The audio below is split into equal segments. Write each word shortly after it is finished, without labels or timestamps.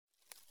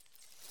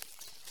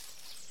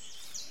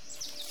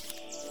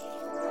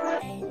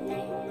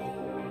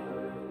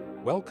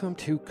Welcome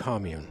to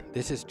Commune.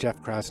 This is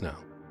Jeff Krasno.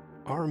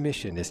 Our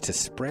mission is to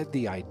spread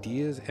the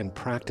ideas and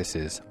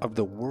practices of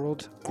the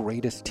world's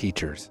greatest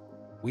teachers.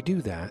 We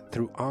do that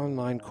through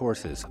online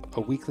courses,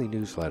 a weekly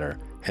newsletter,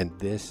 and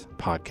this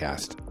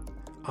podcast.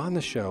 On the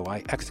show,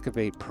 I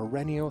excavate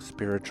perennial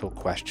spiritual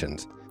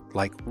questions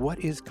like what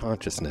is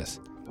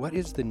consciousness? What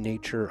is the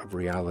nature of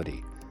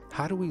reality?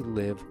 How do we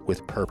live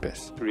with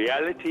purpose?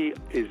 Reality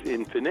is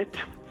infinite.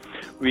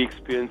 We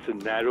experience a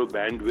narrow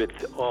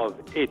bandwidth of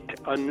it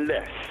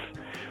unless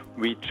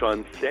we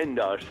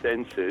transcend our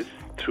senses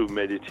through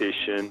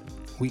meditation.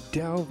 We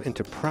delve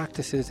into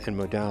practices and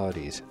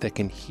modalities that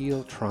can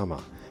heal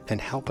trauma and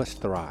help us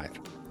thrive.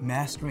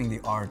 Mastering the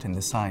art and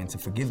the science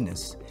of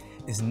forgiveness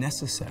is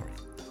necessary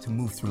to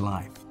move through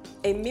life.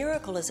 A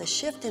miracle is a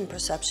shift in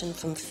perception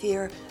from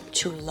fear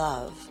to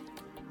love.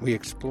 We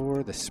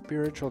explore the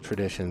spiritual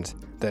traditions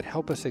that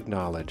help us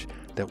acknowledge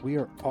that we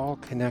are all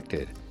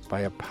connected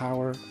by a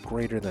power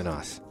greater than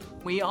us.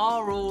 We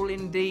are all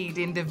indeed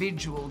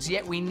individuals,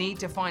 yet we need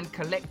to find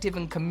collective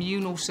and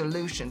communal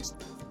solutions.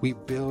 We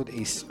build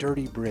a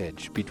sturdy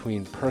bridge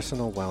between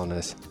personal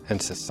wellness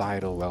and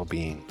societal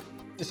well-being.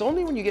 It's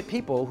only when you get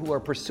people who are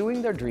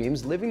pursuing their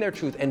dreams, living their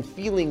truth, and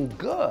feeling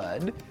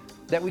good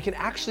that we can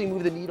actually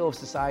move the needle of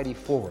society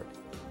forward.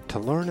 To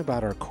learn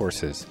about our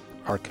courses,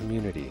 our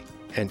community,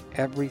 and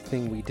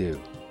everything we do,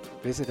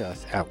 visit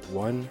us at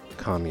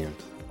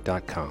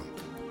onecommune.com.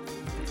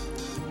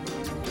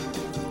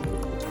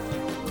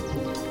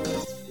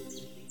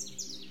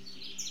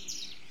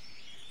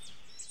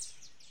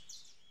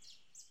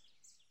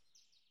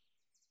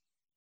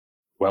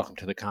 Welcome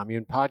to the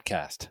Commune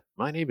Podcast.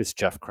 My name is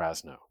Jeff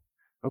Krasno.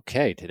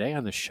 Okay, today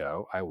on the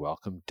show, I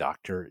welcome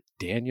Dr.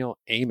 Daniel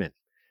Amen.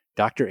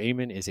 Dr.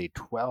 Amen is a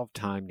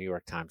 12-time New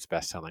York Times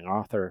bestselling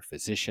author,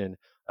 physician,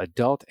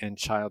 adult and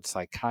child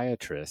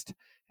psychiatrist,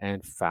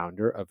 and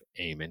founder of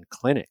Amen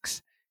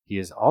Clinics. He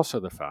is also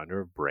the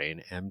founder of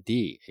Brain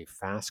MD, a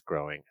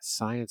fast-growing,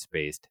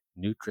 science-based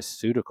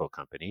nutraceutical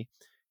company,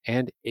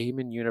 and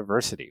Amen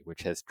University,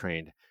 which has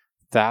trained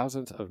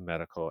thousands of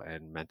medical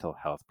and mental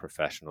health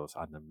professionals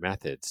on the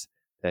methods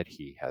that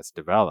he has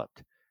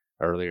developed.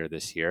 Earlier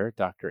this year,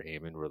 Dr.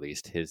 Amen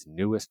released his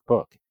newest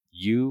book,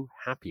 You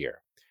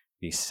Happier,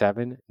 the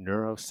 7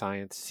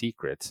 neuroscience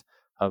secrets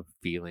of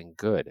feeling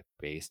good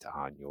based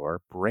on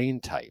your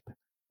brain type.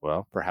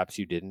 Well, perhaps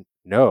you didn't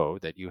know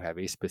that you have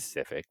a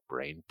specific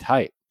brain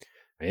type.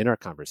 In our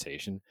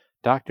conversation,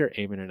 Dr.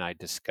 Amen and I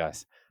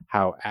discuss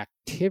how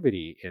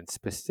activity in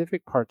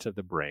specific parts of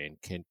the brain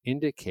can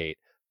indicate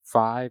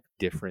 5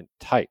 different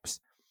types.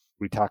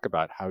 We talk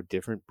about how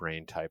different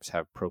brain types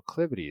have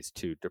proclivities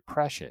to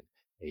depression,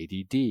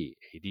 ADD,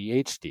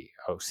 ADHD,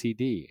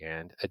 OCD,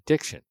 and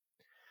addiction.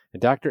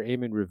 And Dr.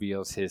 Amen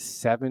reveals his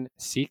 7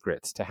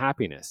 secrets to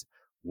happiness,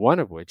 one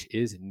of which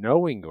is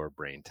knowing your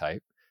brain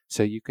type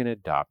so you can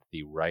adopt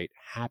the right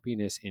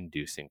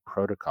happiness-inducing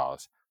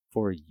protocols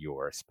for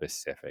your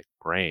specific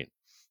brain.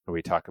 And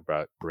we talk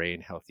about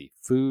brain-healthy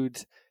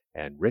foods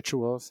and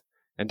rituals,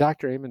 and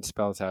Dr. Amen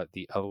spells out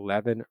the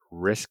 11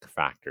 risk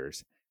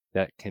factors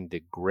that can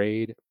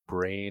degrade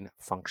brain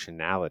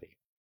functionality.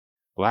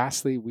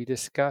 Lastly, we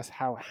discuss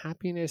how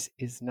happiness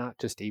is not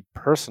just a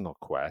personal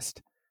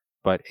quest,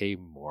 but a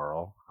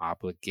moral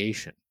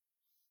obligation.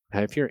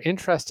 Now, if you're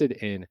interested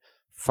in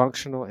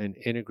functional and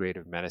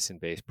integrative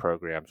medicine-based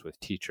programs with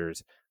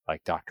teachers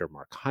like Dr.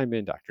 Mark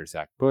Hyman, Dr.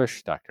 Zach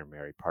Bush, Dr.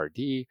 Mary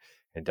Pardee,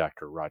 and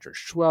Dr. Roger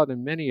Schweld,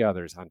 and many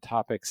others on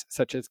topics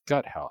such as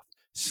gut health,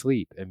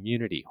 sleep,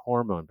 immunity,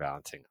 hormone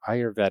balancing,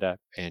 Ayurveda,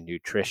 and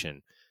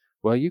nutrition,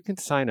 well, you can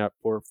sign up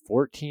for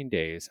 14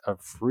 days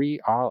of free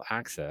all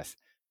access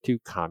to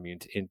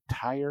Commune's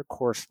entire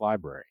course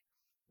library,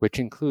 which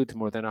includes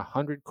more than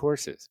 100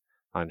 courses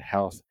on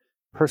health,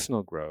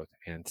 personal growth,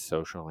 and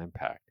social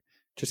impact.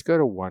 Just go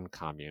to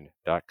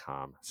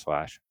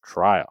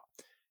onecommune.com/trial.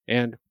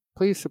 And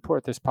please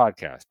support this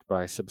podcast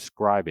by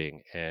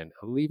subscribing and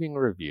leaving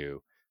a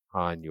review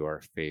on your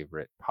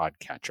favorite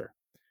podcatcher.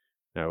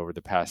 Now, over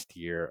the past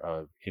year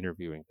of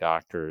interviewing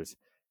doctors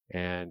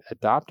and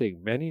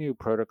adopting many new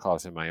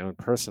protocols in my own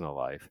personal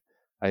life,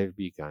 I have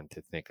begun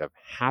to think of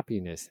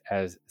happiness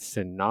as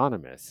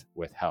synonymous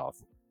with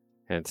health.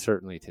 And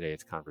certainly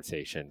today's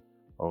conversation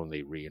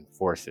only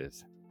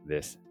reinforces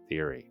this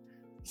theory.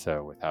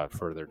 So without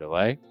further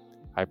delay,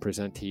 I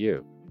present to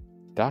you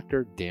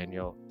Dr.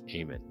 Daniel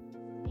Amen.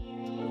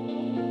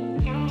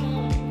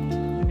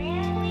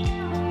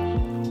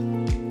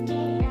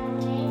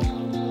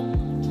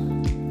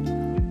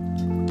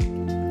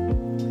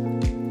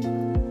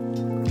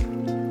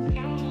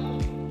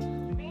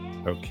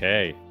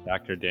 Okay,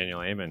 Dr.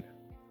 Daniel Amen,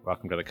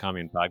 welcome to the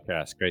Commune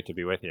Podcast. Great to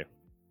be with you.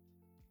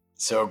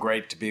 So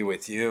great to be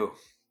with you.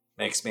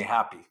 Makes me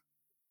happy.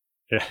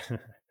 Yeah.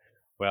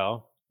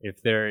 Well,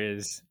 if there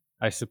is,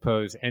 I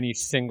suppose, any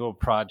single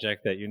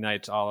project that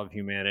unites all of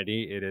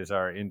humanity, it is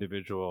our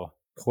individual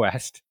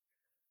quest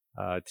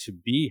to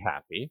be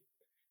happy.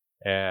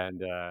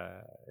 And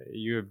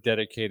you have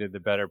dedicated the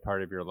better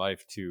part of your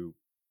life to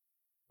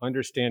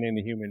understanding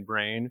the human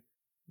brain,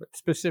 but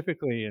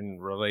specifically in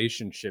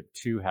relationship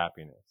to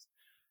happiness.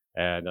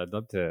 And I'd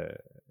love to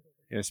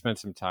spend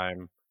some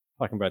time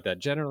talking about that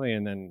generally.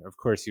 And then, of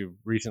course, you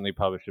recently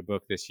published a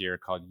book this year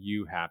called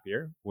You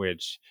Happier,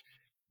 which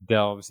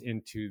delves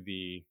into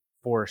the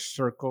 4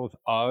 circles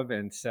of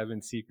and 7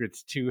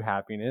 secrets to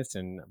happiness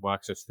and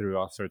walks us through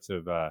all sorts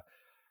of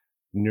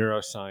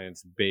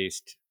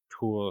neuroscience-based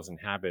tools and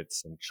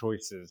habits and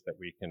choices that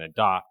we can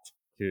adopt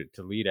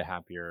to lead a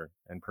happier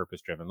and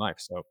purpose-driven life.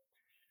 So,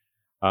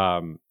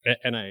 and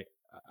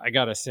I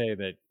gotta say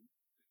that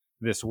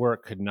this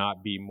work could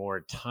not be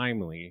more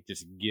timely,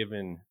 just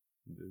given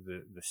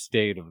the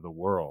state of the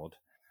world.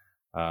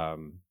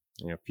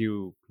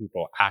 Few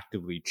people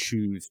actively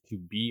choose to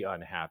be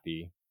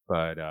unhappy,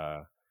 but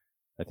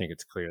I think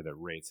it's clear that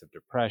rates of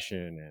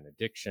depression and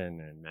addiction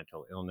and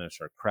mental illness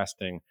are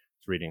cresting. I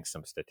was reading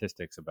some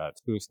statistics about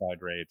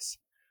suicide rates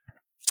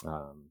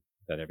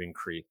that have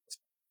increased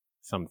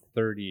some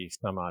 30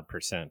 some odd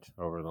percent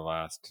over the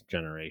last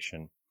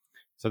generation.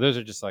 So those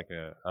are just like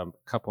a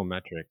couple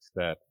metrics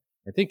that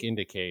I think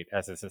indicate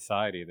as a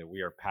society that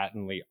we are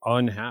patently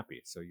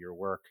unhappy. So your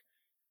work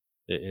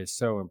is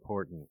so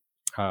important.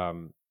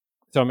 So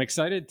I'm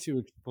excited to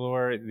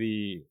explore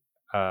the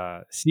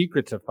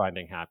secrets of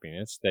finding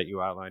happiness that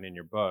you outline in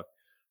your book.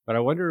 But I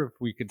wonder if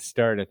we could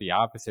start at the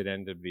opposite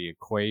end of the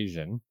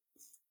equation,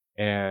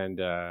 and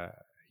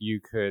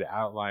you could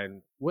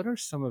outline what are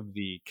some of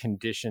the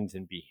conditions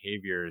and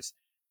behaviors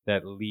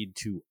that lead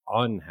to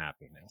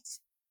unhappiness.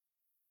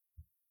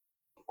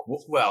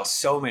 Well,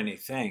 so many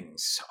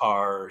things.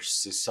 Our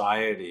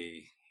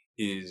society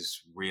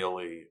is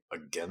really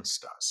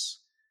against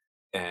us.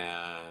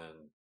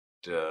 And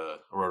I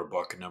wrote a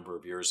book a number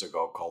of years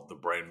ago called The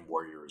Brain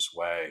Warrior's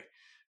Way,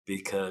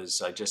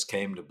 because I just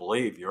came to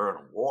believe you're in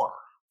a war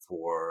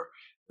for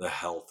the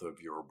health of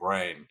your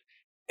brain.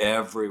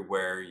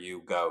 Everywhere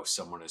you go,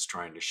 someone is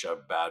trying to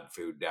shove bad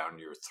food down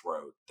your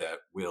throat that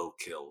will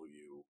kill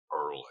you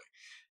early.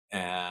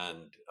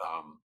 And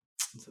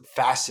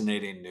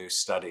fascinating new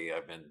study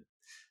I've been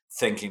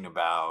thinking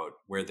about,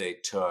 where they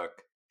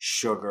took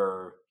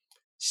sugar,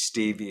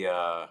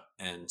 stevia,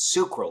 and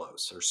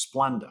sucralose or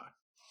Splenda,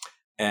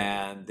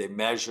 and they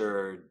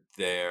measured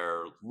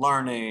their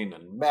learning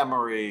and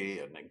memory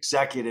and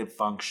executive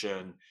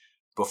function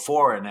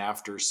before and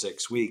after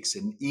 6 weeks,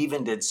 and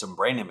even did some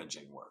brain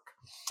imaging work.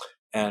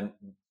 And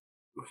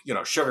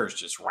sugar is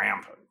just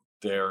rampant.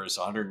 There's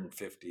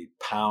 150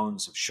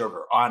 pounds of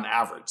sugar on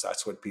average.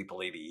 That's what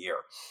people eat a year.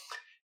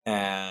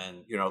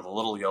 And, the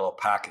little yellow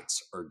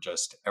packets are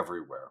just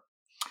everywhere.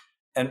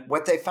 And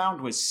what they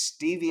found was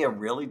stevia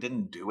really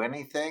didn't do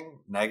anything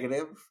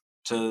negative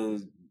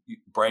to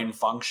brain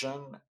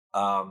function.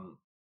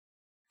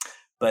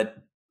 But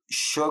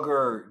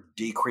sugar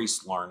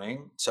decreased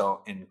learning,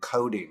 so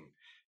encoding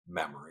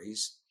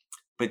memories.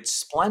 But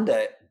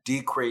Splenda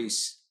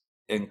decreased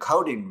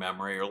encoding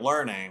memory or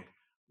learning,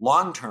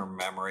 long-term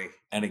memory,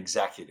 and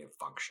executive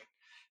function.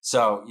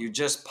 So you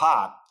just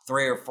pop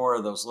 3 or 4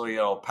 of those little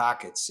yellow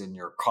packets in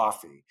your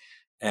coffee,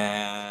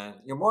 and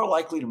you're more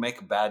likely to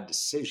make a bad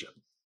decision.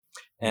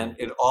 And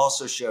it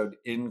also showed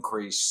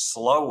increased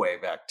slow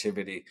wave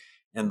activity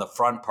in the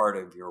front part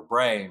of your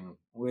brain,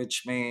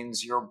 which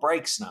means your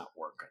brake's not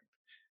working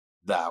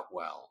that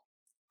well.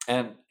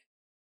 And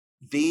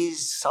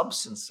these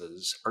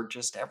substances are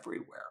just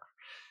everywhere.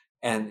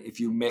 And if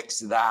you mix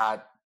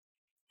that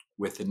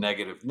with the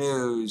negative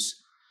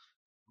news,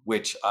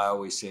 which I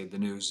always say the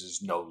news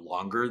is no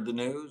longer the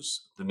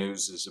news. The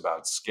news is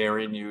about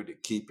scaring you to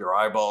keep your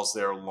eyeballs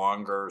there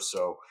longer.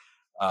 So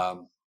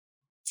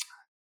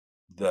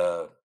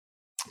the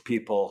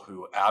people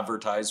who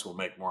advertise will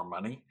make more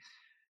money.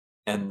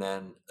 And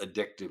then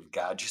addictive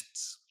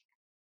gadgets.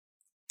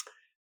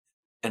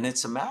 And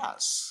it's a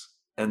mess.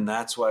 And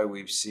that's why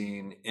we've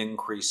seen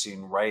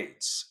increasing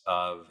rates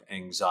of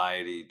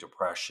anxiety,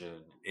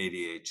 depression,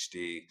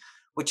 ADHD,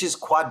 which is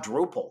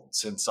quadrupled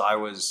since I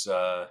was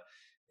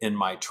in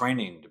my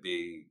training to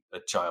be a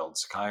child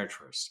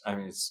psychiatrist. I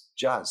mean, it's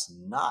just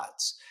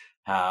nuts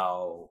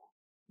how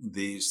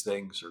these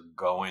things are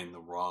going the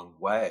wrong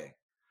way.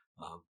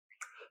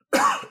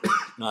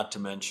 Not to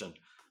mention,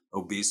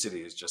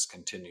 obesity has just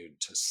continued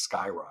to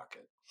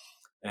skyrocket.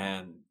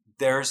 And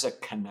there's a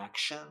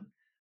connection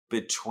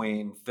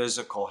between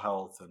physical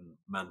health and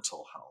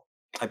mental health.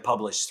 I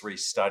published 3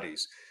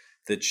 studies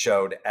that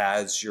showed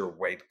as your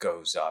weight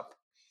goes up,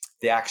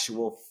 the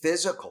actual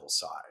physical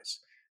size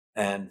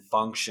and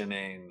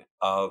functioning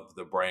of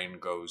the brain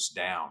goes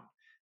down.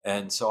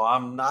 And so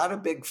I'm not a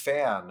big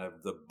fan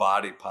of the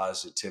body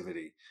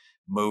positivity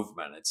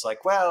movement. It's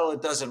like, well,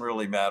 it doesn't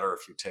really matter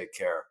if you take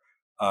care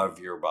of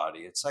your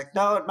body. It's like,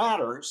 no, it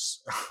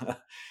matters.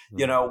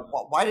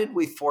 Why did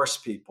we force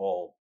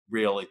people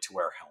really to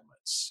wear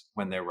helmets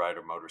when they ride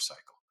a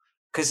motorcycle?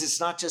 Because it's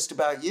not just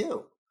about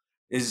you.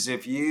 Is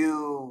if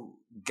you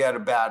get a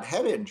bad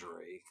head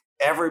injury,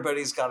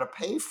 everybody's got to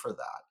pay for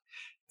that.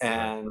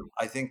 And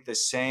I think the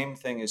same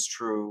thing is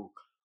true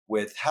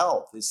with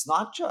health. It's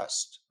not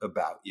just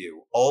about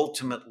you.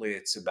 Ultimately,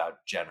 it's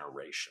about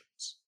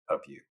generations of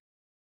you.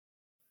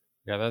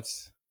 Yeah,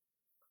 that's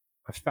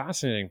a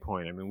fascinating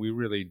point. I mean, we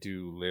really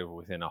do live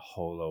within a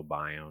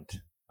holobiont,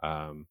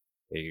 a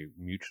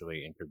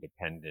mutually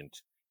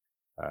interdependent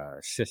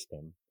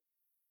system.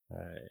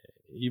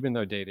 Even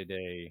though day to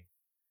day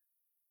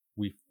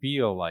we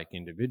feel like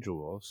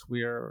individuals,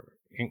 we are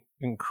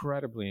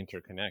incredibly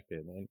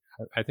interconnected. And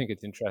I think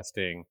it's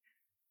interesting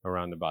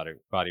around the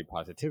body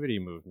positivity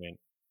movement.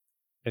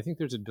 I think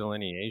there's a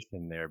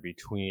delineation there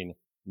between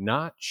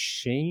not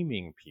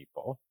shaming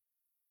people,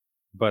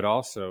 but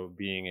also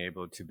being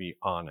able to be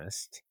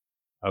honest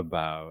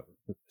about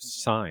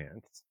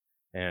science.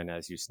 And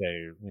as you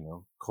say,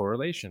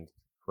 correlations,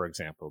 for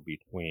example,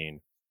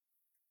 between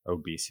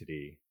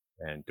obesity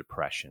and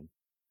depression.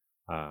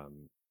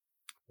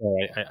 So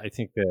I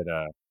think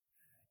that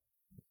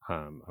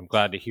I'm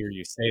glad to hear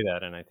you say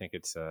that, and I think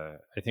it's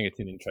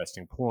an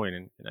interesting point,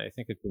 and I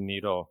think it's a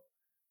needle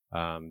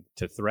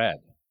to thread,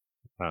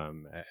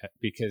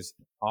 because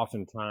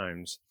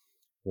oftentimes,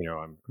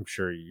 I'm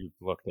sure you've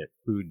looked at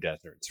food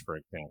deserts, for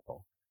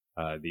example,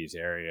 these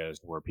areas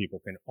where people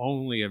can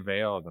only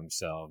avail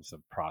themselves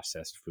of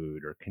processed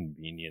food or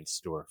convenience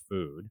store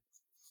food,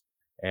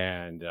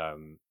 and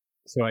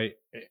so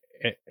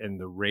and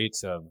the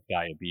rates of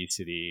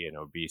diabetes and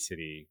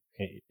obesity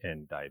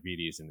and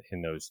diabetes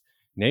in those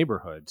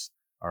neighborhoods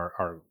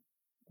are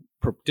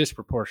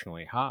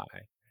disproportionately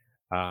high.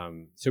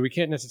 So we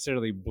can't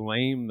necessarily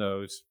blame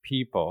those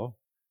people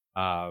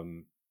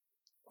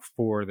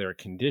for their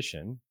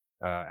condition.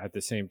 At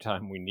the same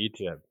time, we need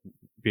to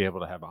be able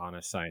to have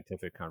honest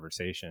scientific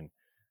conversation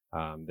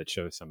that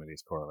shows some of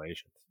these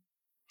correlations.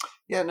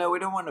 Yeah, no, we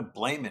don't want to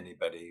blame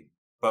anybody,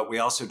 but we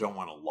also don't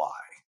want to lie.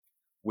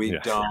 We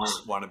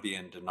don't want to be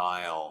in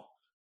denial.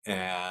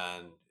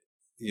 And,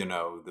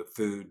 the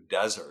food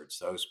deserts,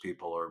 those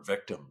people are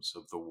victims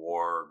of the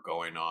war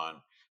going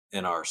on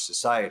in our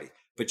society.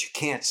 But you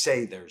can't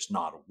say there's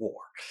not a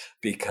war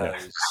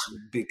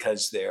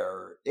because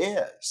there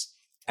is.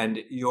 And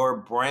your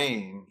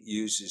brain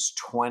uses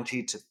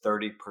 20 to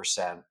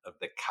 30% of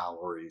the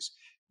calories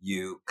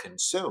you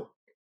consume.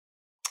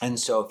 And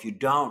so if you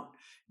don't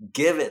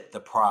give it the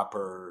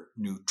proper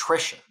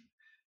nutrition,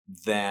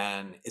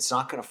 then it's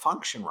not going to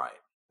function right.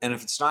 And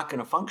if it's not going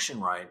to function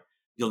right,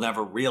 you'll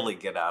never really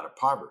get out of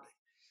poverty,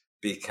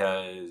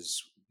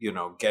 because,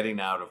 getting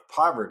out of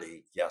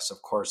poverty, yes,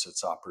 of course,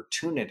 it's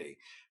opportunity,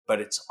 but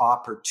it's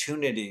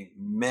opportunity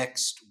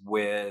mixed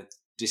with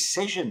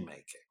decision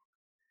making.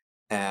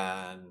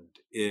 And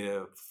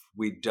if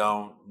we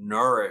don't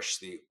nourish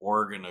the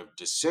organ of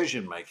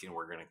decision making,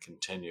 we're going to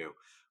continue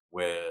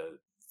with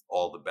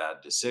all the bad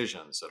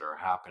decisions that are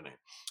happening.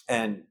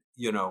 And,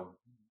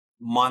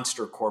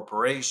 monster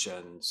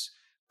corporations,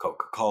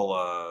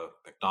 Coca-Cola,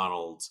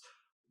 McDonald's,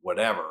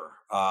 whatever,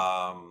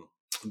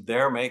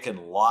 they're making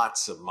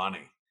lots of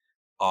money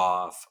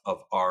off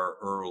of our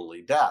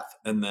early death.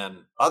 And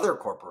then other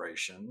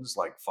corporations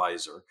like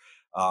Pfizer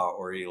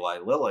or Eli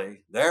Lilly,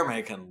 they're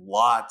making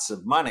lots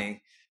of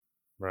money,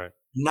 right?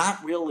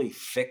 Not really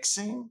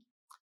fixing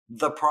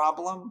the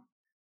problem,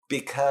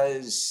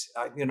 because,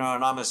 and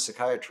I'm a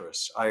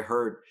psychiatrist. I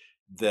heard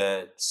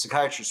that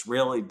psychiatrists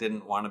really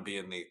didn't want to be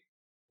in the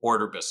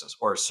order business,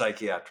 or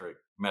psychiatric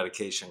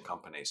medication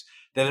companies.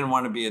 They didn't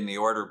want to be in the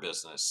order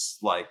business,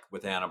 like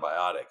with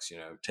antibiotics,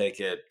 take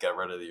it, get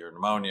rid of your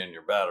pneumonia and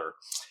you're better.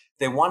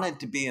 They wanted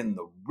to be in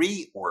the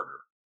reorder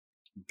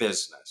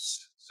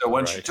business. So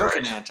once you took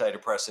an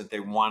antidepressant, they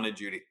wanted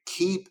you to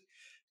keep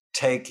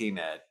taking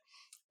it.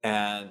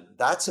 And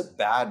that's a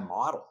bad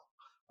model,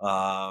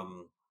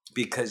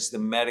 because the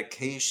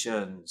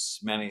medications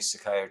many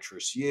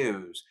psychiatrists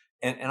use,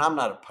 and I'm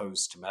not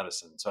opposed to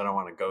medicine, so I don't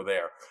want to go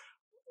there,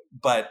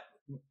 but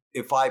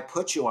if I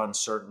put you on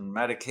certain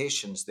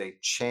medications, they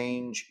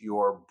change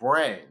your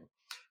brain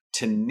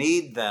to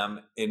need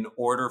them in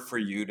order for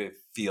you to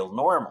feel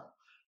normal.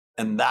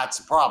 And that's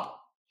a problem.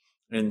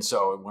 And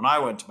so when I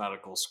went to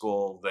medical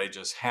school, they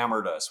just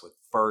hammered us with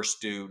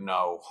first do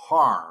no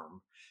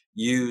harm,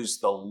 use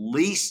the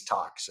least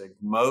toxic,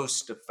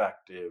 most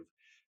effective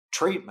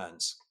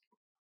treatments.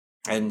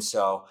 And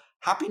so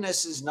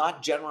happiness is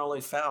not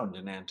generally found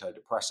in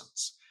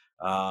antidepressants.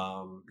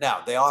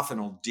 Now, they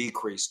often will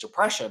decrease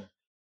depression,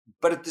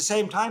 but at the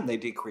same time, they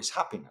decrease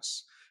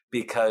happiness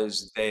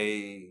because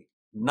they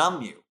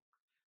numb you.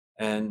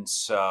 And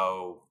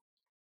so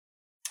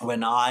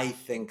when I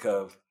think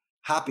of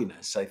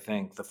happiness, I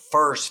think the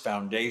first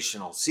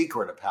foundational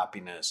secret of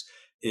happiness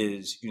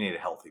is you need a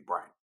healthy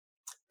brain.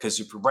 Because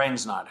if your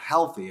brain's not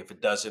healthy, if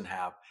it doesn't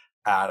have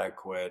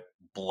adequate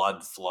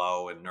blood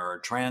flow and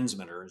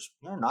neurotransmitters,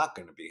 you're not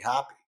going to be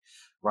happy,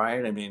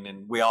 right? I mean,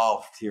 and we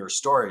all hear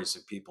stories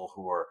of people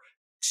who are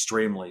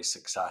extremely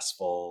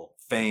successful,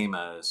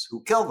 famous,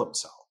 who kill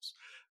themselves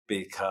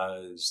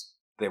because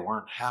they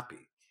weren't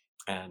happy.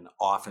 And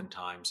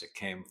oftentimes it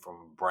came from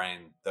a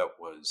brain that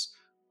was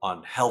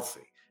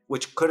unhealthy,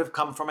 which could have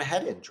come from a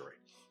head injury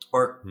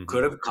or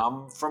could have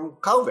come from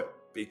COVID,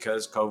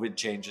 because COVID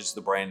changes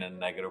the brain in a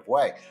negative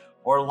way,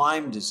 or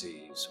Lyme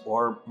disease,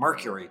 or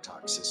mercury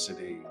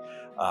toxicity,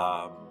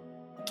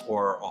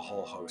 or a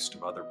whole host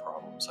of other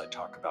problems I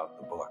talk about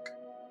in the book.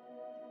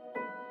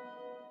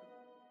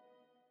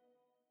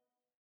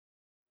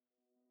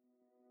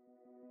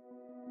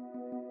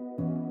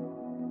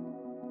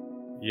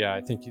 Yeah,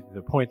 I think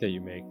the point that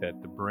you make,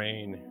 that the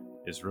brain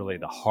is really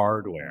the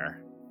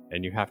hardware,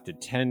 and you have to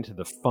tend to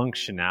the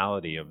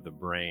functionality of the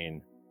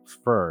brain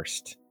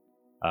first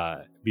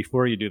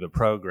before you do the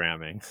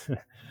programming,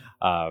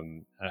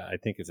 I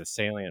think is a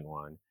salient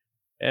one.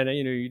 And,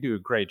 you do a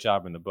great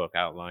job in the book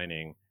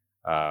outlining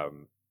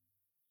um,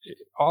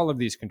 all of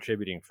these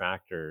contributing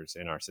factors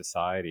in our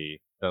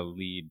society that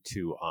lead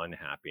to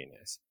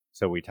unhappiness.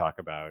 So we talk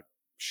about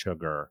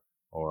sugar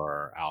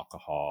or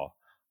alcohol.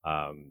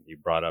 You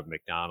brought up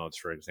McDonald's,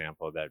 for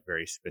example, that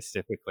very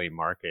specifically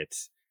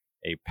markets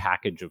a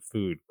package of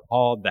food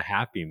called the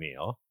Happy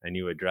Meal, and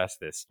you address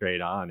this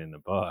straight on in the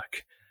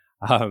book.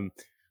 Um,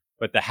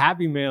 but the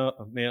Happy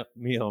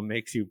meal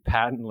makes you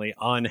patently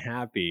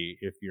unhappy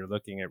if you're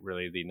looking at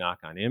really the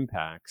knock-on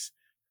impacts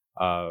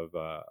of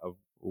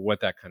what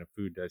that kind of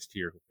food does to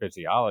your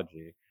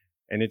physiology.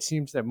 And it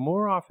seems that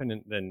more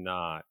often than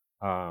not,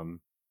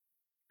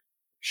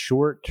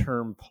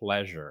 short-term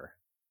pleasure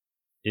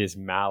is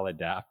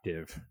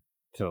maladaptive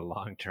to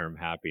long-term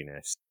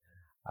happiness.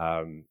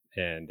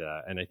 And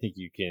I think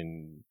you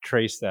can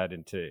trace that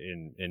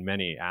in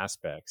many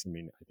aspects. I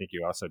mean, I think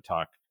you also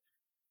talked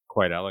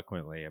quite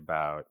eloquently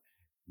about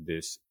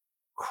this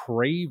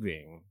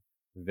craving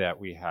that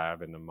we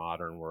have in the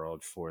modern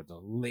world for the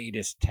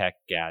latest tech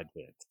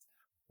gadgets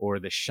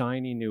or the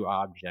shiny new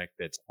object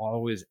that's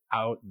always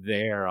out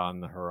there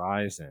on the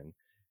horizon,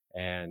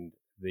 and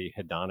the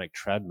hedonic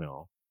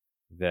treadmill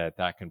that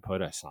can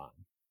put us on.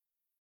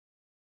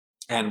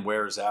 And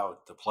wears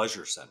out the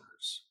pleasure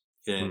centers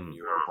in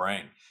your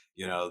brain.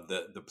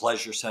 The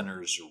pleasure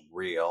centers are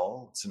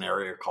real. It's an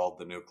area called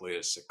the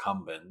nucleus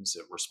accumbens.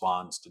 It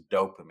responds to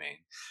dopamine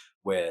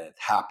with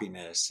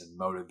happiness and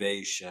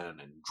motivation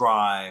and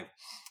drive.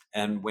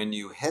 And when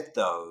you hit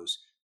those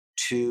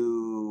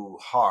too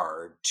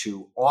hard,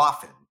 too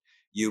often,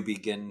 you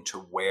begin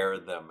to wear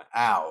them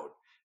out,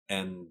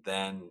 and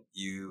then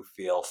you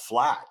feel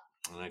flat.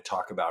 And I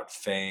talk about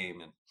fame,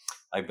 and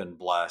I've been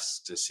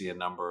blessed to see a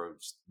number of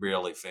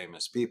really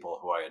famous people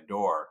who I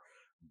adore,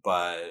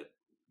 but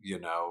you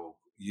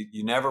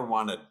never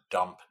want to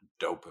dump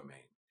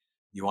dopamine.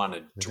 You want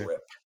to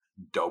drip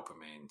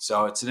dopamine.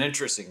 So it's an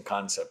interesting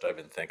concept I've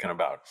been thinking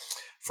about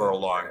for a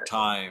long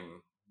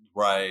time,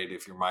 right?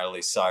 If you're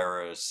Miley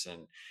Cyrus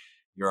and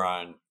you're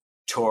on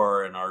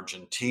tour in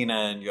Argentina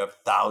and you have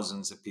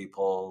thousands of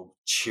people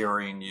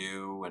cheering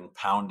you and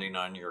pounding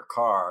on your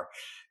car,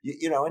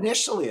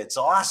 initially it's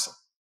awesome.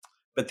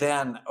 But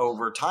then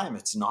over time,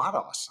 it's not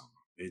awesome.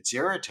 It's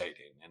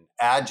irritating and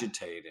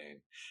agitating,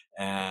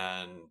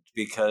 and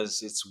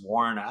because it's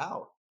worn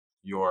out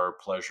your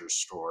pleasure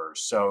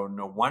stores. So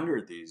no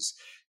wonder these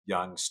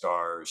young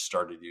stars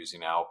started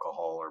using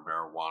alcohol or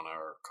marijuana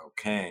or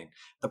cocaine.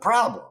 The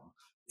problem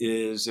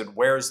is it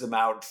wears them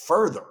out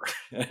further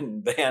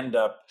and they end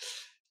up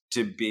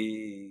to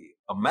be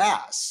a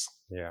mess.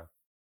 Yeah.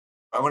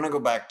 I want to go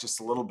back just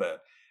a little bit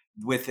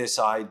with this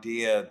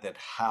idea that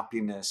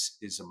happiness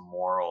is a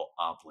moral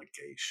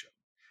obligation.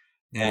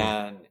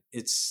 And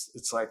it's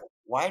like,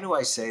 why do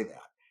I say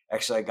that?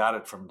 Actually, I got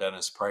it from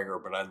Dennis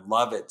Prager, but I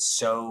love it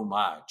so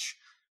much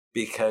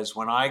because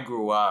when I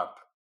grew up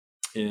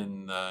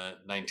in the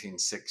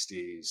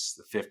 1960s,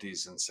 the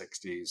 50s and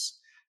 60s,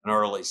 and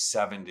early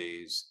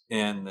 70s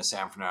in the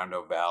San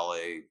Fernando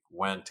Valley,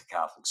 went to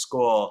Catholic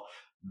school,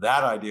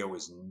 that idea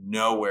was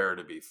nowhere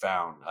to be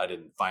found. I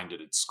didn't find it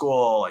at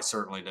school. I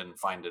certainly didn't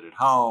find it at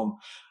home.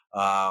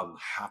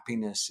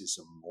 Happiness is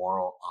a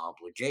moral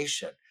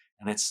obligation.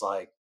 And it's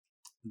like,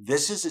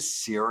 this is a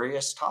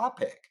serious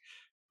topic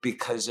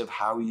because of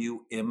how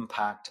you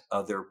impact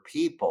other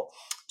people.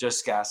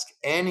 Just ask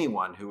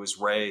anyone who was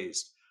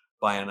raised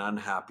by an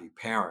unhappy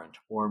parent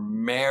or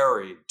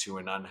married to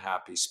an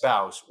unhappy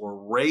spouse or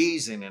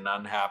raising an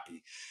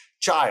unhappy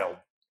child,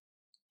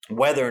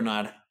 whether or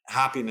not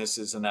happiness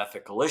is an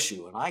ethical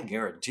issue. And I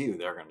guarantee you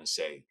they're going to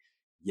say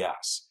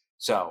yes.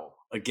 So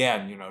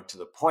again, to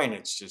the point,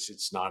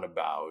 it's not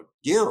about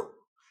you.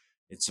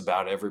 It's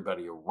about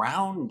everybody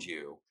around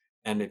you.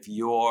 And if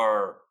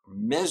you're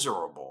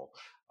miserable,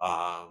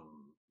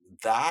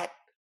 that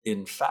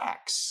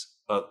infects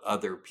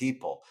other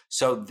people.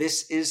 So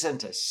this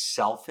isn't a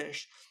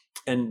selfish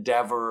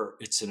endeavor.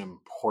 It's an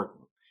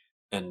important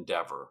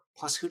endeavor.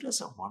 Plus, who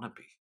doesn't want to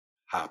be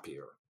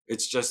happier?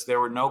 It's just there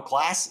were no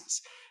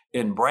classes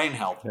in brain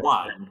health.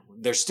 One,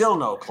 there's still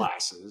no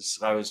classes.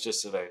 I was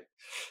just at a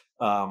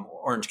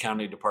Orange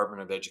County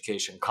Department of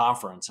Education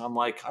conference. I'm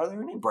like, are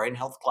there any brain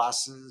health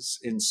classes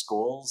in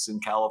schools in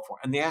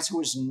California? And the answer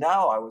was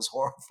no. I was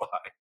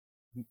horrified.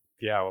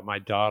 Yeah, well, my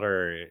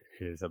daughter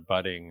is a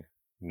budding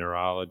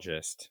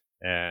neurologist,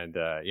 and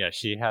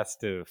she has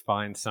to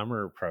find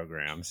summer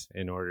programs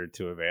in order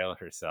to avail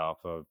herself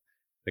of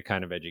the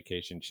kind of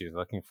education she's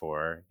looking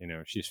for.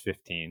 She's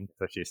 15,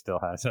 so she still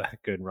has a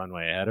good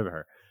runway ahead of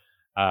her.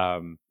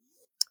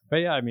 But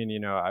yeah, I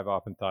mean, I've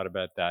often thought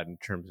about that in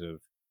terms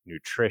of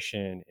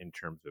nutrition, in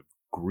terms of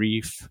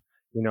grief,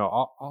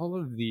 all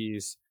of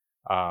these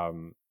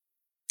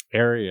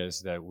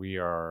areas that we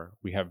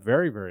have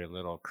very, very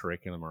little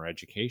curriculum or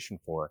education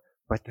for,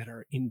 but that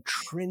are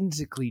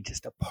intrinsically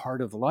just a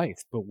part of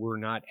life, but we're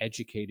not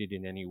educated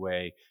in any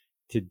way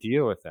to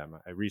deal with them.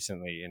 I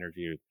recently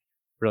interviewed a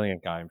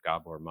brilliant guy,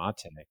 Gabor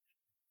Mate,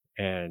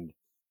 and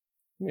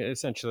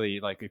essentially,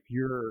 like, if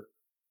you're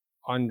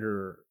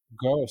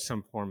undergo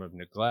some form of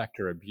neglect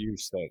or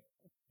abuse that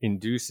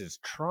induces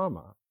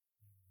trauma,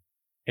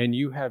 and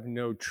you have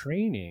no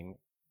training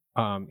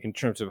in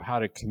terms of how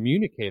to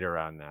communicate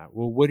around that,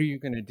 well, what are you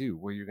going to do?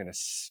 Well, you're going to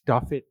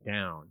stuff it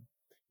down.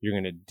 You're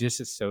going to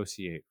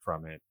disassociate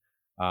from it.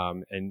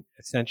 And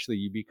essentially,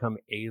 you become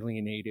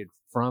alienated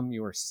from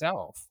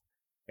yourself.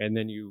 And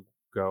then you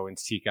go and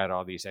seek out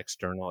all these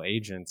external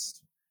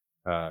agents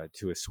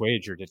to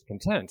assuage your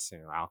discontents,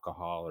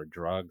 alcohol or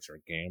drugs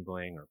or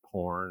gambling or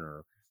porn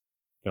or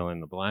fill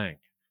in the blank.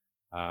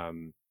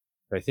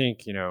 I think,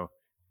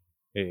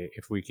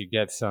 if we could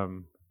get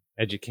some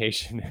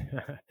education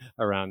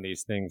around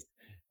these things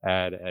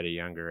at a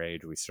younger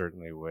age, we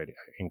certainly would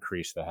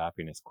increase the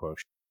happiness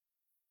quotient.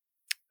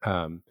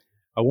 I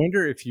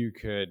wonder if you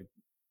could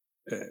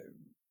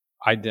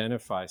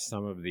identify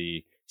some of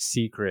the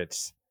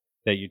secrets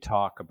that you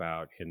talk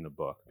about in the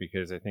book,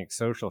 because I think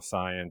social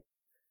science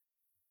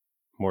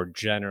more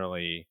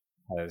generally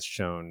has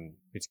shown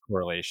its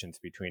correlations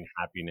between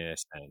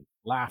happiness and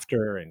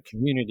laughter and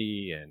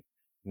community and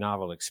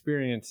novel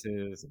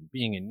experiences and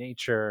being in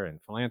nature and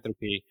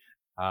philanthropy.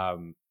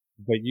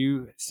 But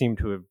you seem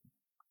to have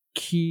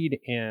keyed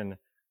in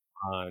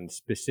on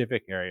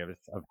specific areas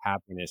of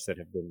happiness that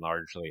have been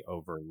largely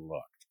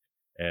overlooked.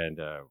 And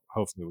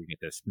hopefully we get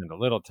to spend a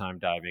little time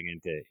diving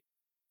into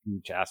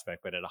each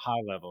aspect, but at a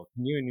high level,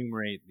 can you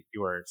enumerate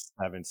your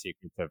 7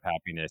 secrets of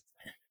happiness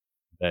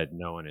that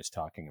no one is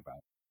talking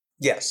about?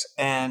 Yes.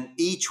 And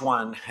each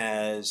one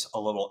has a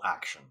little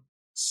action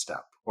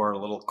step or a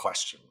little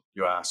question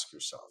you ask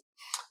yourself.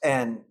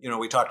 And,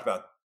 we talked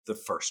about the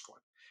first one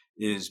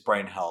is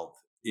brain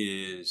health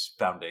is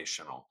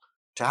foundational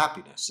to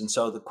happiness. And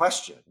so the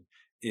question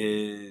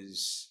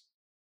is,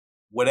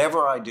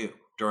 whatever I do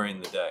during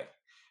the day,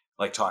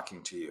 like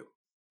talking to you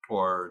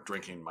or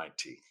drinking my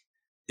tea,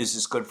 is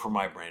this good for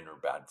my brain or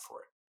bad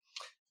for it?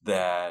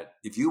 That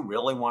if you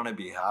really want to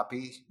be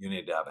happy, you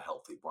need to have a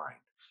healthy brain.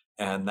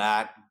 And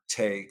that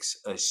takes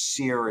a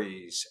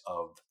series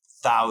of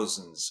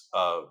thousands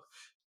of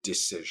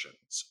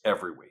decisions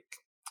every week.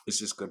 Is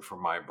this good for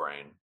my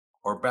brain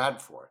or bad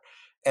for it?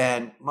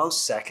 And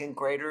most second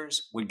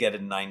graders would get a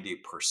 90%.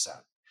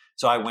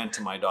 So I went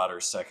to my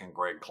daughter's second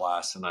grade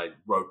class and I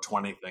wrote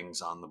 20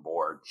 things on the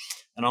board.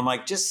 And I'm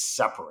like, just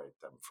separate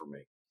them for me.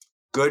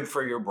 Good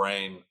for your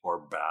brain or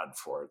bad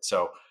for it.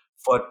 So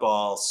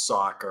football,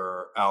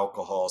 soccer,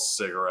 alcohol,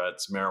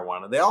 cigarettes,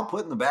 marijuana, they all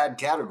put in the bad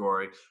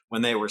category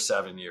when they were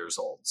 7 years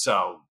old.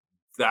 So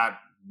that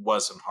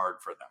wasn't hard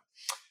for them.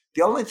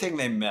 The only thing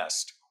they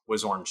missed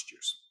was orange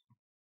juice,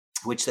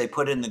 which they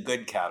put in the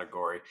good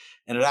category,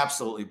 and it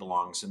absolutely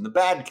belongs in the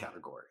bad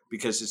category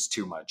because it's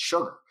too much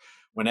sugar.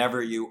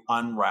 Whenever you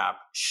unwrap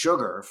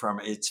sugar from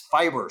its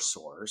fiber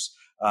source,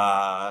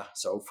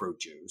 so fruit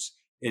juice,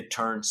 it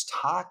turns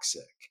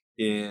toxic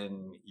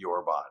in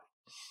your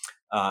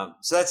body.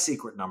 So that's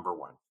secret number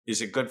one.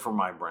 Is it good for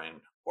my brain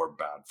or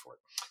bad for it?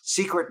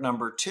 Secret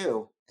number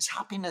two is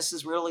happiness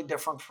is really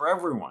different for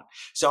everyone.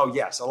 So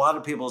yes, a lot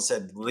of people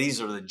said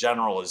these are the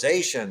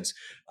generalizations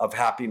of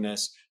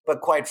happiness, but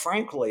quite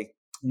frankly,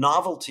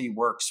 novelty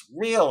works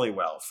really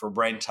well for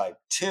brain type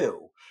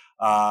 2.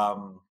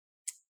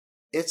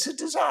 It's a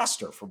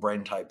disaster for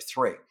brain type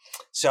 3.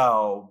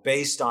 So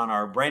based on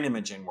our brain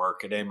imaging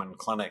work at Amen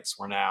Clinics,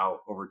 we're now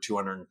over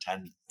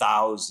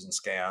 210,000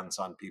 scans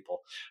on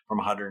people from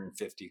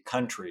 150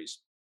 countries.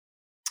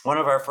 One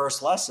of our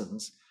first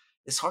lessons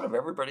is sort of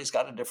everybody's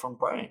got a different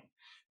brain.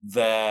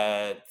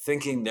 That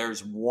thinking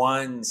there's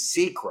one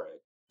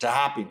secret to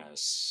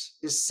happiness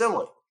is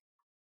silly.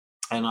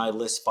 And I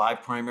list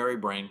 5 primary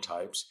brain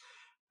types: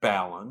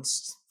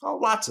 balanced,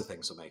 lots of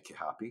things will make you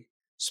happy.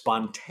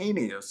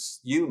 Spontaneous,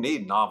 you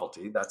need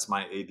novelty. That's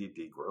my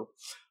ADD group.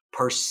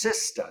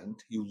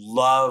 Persistent, you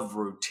love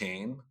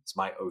routine. It's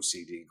my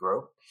OCD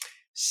group.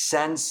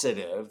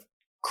 Sensitive,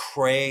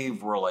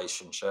 crave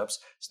relationships.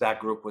 So that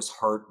group was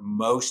hurt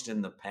most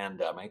in the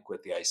pandemic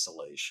with the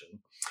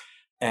isolation.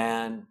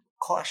 And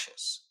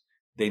cautious,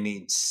 they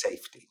need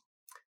safety.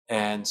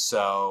 And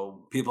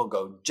so people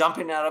go,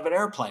 jumping out of an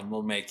airplane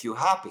will make you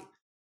happy.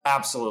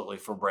 Absolutely,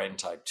 for brain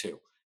type 2.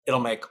 It'll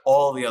make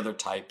all the other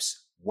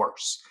types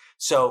worse.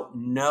 So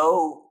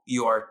know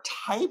your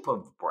type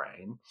of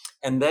brain,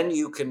 and then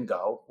you can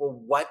go, well,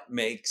 what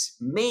makes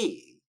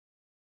me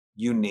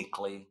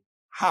uniquely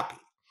happy?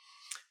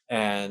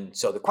 And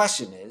so the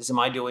question is, am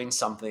I doing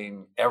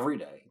something every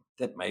day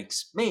that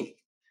makes me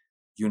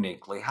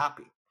uniquely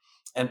happy?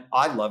 And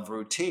I love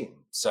routine.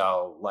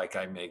 So like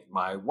I make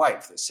my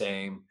wife the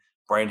same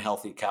brain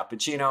healthy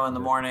cappuccino in the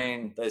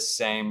morning, the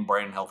same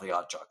brain healthy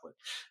hot chocolate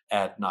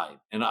at night.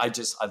 And I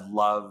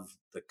love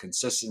the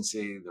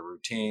consistency, the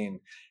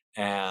routine.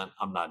 And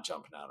I'm not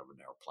jumping out of an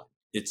airplane.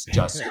 It's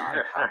just not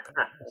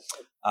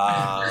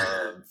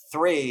happening.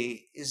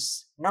 3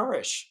 is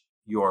nourish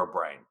your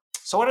brain.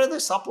 So what are the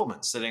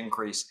supplements that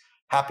increase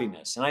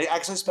happiness? And I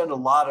actually spend a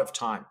lot of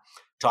time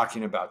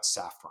talking about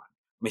saffron.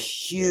 I'm a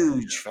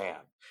huge fan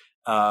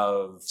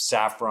of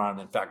saffron.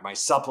 In fact, my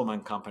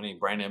supplement company,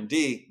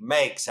 BrainMD,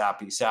 makes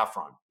Happy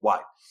Saffron.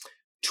 Why?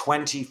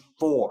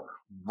 24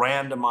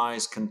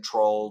 randomized,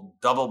 controlled,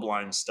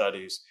 double-blind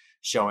studies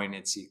showing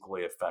it's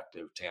equally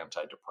effective to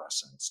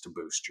antidepressants to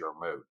boost your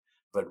mood.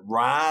 But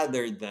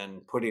rather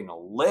than putting a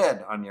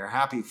lid on your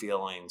happy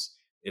feelings,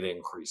 it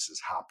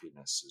increases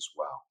happiness as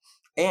well.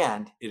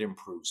 And it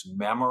improves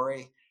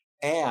memory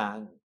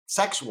and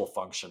sexual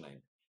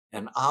functioning.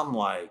 And I'm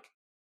like,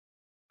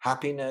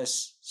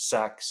 happiness,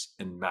 sex,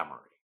 and memory.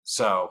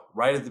 So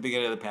right at the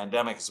beginning of the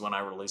pandemic is when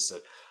I released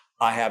it.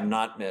 I have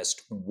not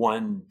missed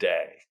one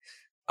day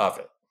of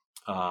it.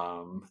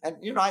 And,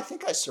 I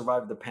think I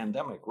survived the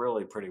pandemic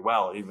really pretty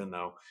well, even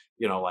though,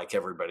 like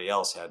everybody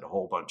else, had a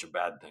whole bunch of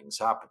bad things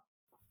happen.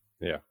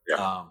 Yeah.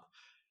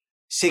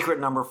 Secret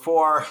number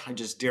 4, I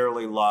just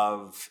dearly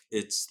love.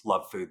 It's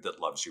love food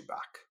that loves you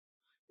back.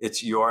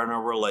 It's you're in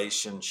a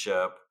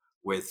relationship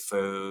with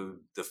food.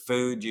 The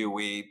food you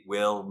eat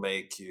will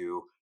make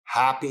you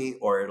happy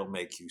or it'll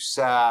make you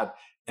sad.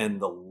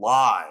 And the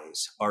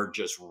lies are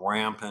just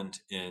rampant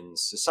in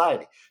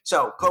society.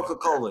 So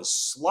Coca-Cola's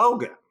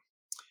slogan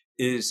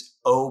is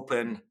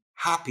open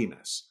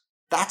happiness.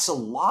 That's a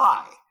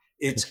lie.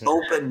 It's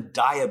open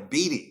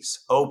diabetes,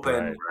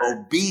 open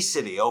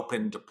obesity,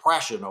 open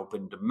depression,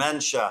 open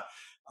dementia,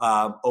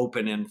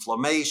 open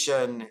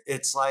inflammation.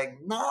 It's like,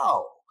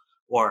 no.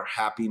 Or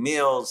happy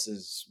meals,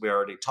 as we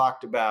already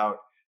talked about.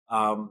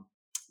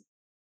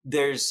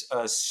 There's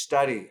a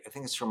study, I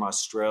think it's from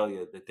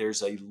Australia, that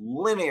there's a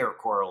linear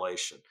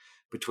correlation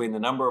between the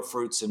number of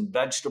fruits and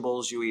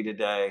vegetables you eat a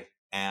day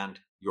and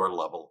your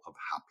level of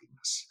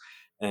happiness.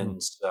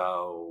 And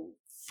so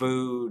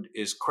food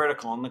is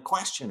critical. And the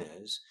question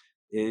is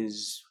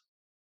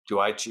do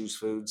I choose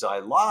foods I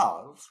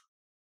love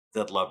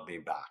that love me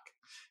back?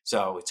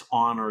 So it's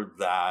honor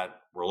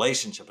that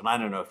relationship. And I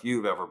don't know if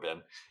you've ever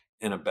been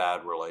in a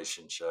bad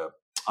relationship.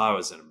 I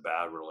was in a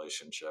bad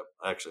relationship,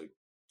 actually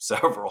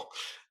several.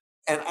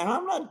 And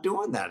I'm not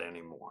doing that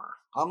anymore.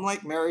 I'm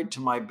like married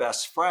to my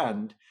best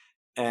friend,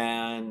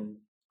 and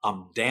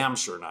I'm damn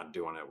sure not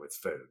doing it with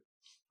food,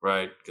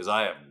 right? Because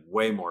I have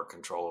way more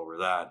control over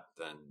that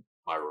than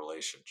my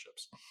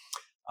relationships.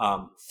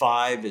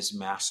 5 is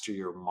master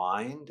your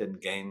mind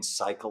and gain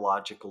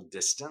psychological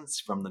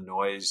distance from the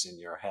noise in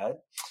your head.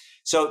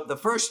 So the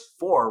first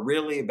 4 are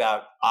really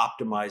about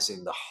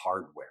optimizing the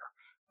hardware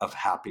of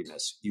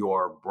happiness,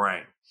 your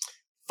brain.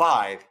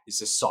 5 is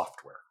the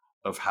software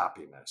of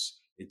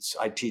happiness.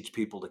 I teach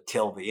people to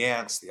kill the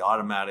ants, the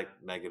automatic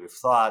negative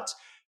thoughts,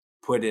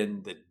 put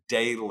in the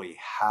daily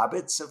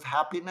habits of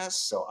happiness.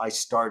 So I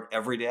start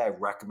every day. I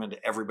recommend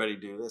everybody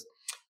do this.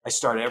 I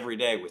start every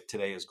day with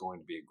today is going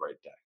to be a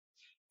great day.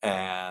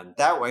 And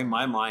that way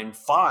my mind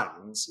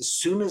finds, as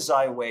soon as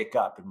I wake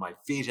up and my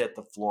feet hit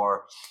the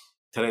floor,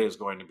 today is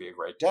going to be a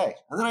great day.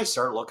 And then I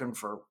start looking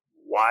for,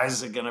 why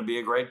is it going to be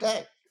a great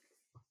day?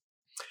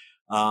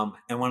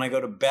 And when I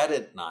go to bed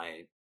at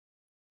night,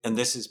 and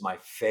this is my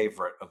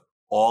favorite of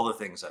all the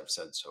things I've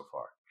said so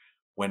far,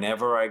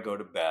 whenever I go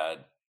to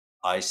bed,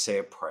 I say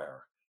a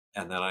prayer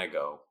and then I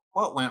go,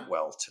 what went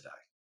well today?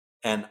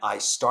 And I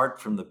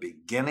start from the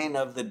beginning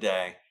of the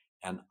day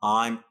and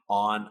I'm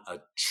on a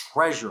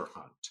treasure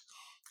hunt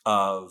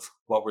of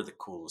what were the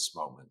coolest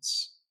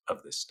moments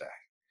of this day.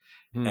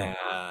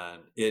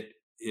 And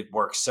it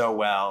works so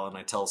well. And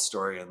I tell a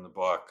story in the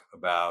book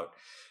about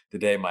the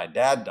day my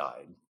dad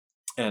died.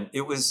 And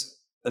it was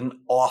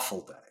an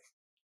awful day.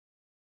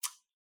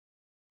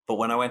 But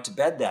when I went to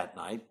bed that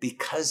night,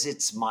 because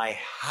it's my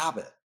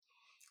habit,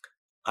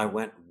 I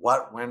went,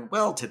 what went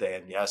well today?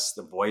 And yes,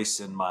 the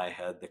voice in my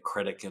head, the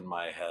critic in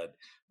my head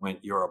went,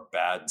 you're a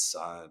bad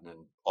son and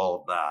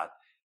all of that.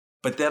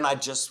 But then I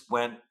just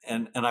went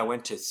and I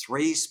went to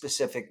 3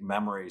 specific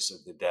memories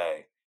of the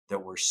day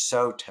that were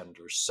so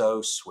tender,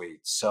 so sweet,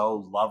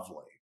 so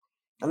lovely.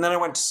 And then I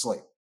went to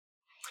sleep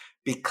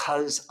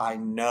because I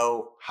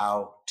know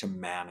how to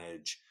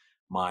manage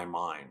my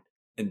mind.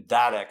 And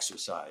that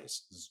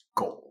exercise is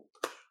gold.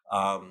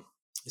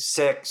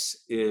 6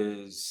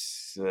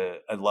 is,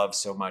 I love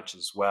so much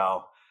as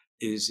well,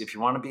 is if you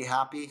want to be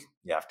happy,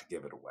 you have to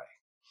give it away.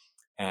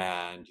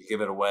 And you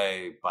give it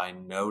away by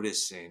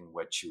noticing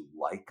what you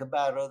like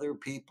about other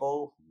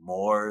people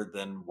more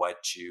than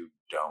what you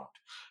don't.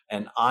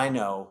 And I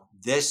know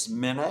this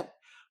minute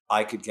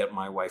I could get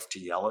my wife to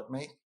yell at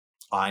me.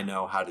 I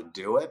know how to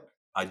do it.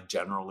 I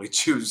generally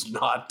choose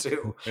not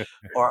to.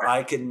 Or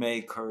I can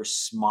make her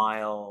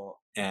smile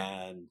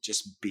and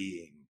just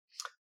being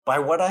by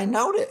what I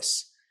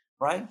notice,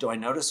 right? Do I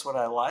notice what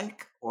I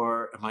like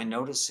or am I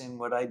noticing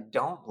what I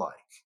don't like?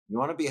 You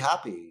want to be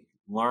happy,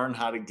 learn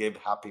how to give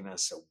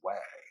happiness away.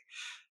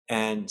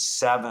 And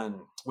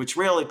 7, which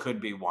really could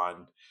be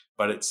 1,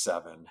 but it's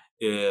 7,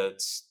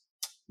 it's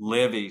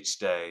live each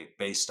day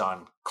based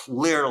on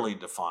clearly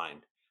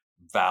defined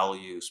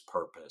values,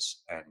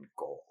 purpose, and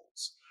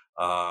goals.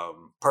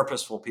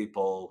 Purposeful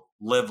people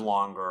live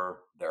longer,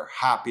 they're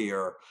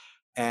happier,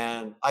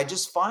 And I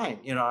just find,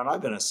 and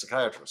I've been a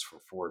psychiatrist for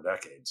 4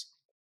 decades.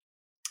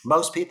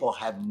 Most people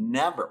have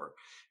never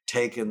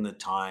taken the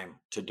time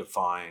to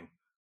define,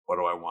 what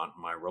do I want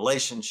in my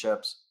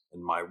relationships,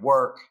 in my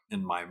work,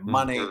 in my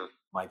money,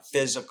 my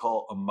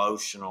physical,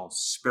 emotional,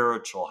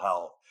 spiritual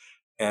health.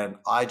 And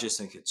I just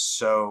think it's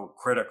so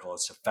critical.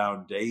 It's a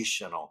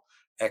foundational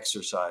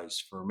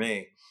exercise for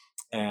me.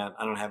 And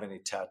I don't have any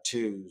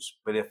tattoos,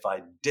 but if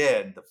I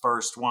did, the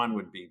first one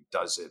would be,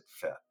 does it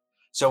fit?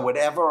 So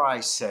whatever I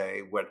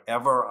say,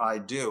 whatever I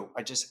do,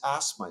 I just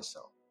ask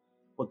myself,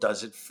 well,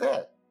 does it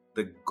fit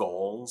the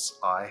goals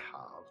I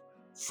have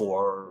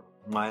for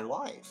my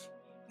life?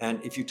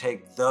 And if you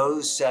take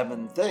those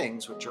 7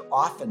 things, which are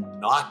often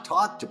not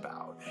talked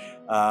about,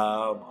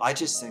 I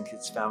just think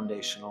it's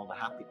foundational to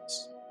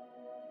happiness.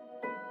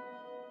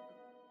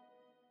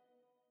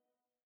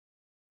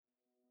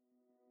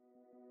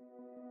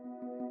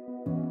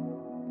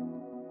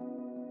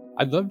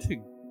 I'd love to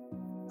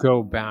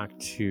go back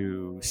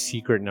to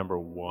secret number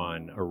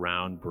 1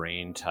 around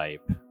brain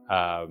type,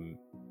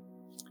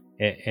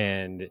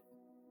 and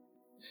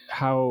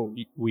how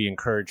we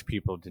encourage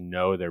people to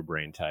know their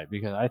brain type,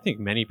 because I think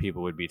many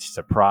people would be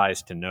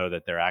surprised to know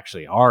that there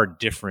actually are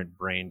different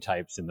brain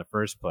types in the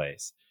first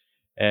place.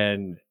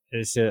 And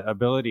this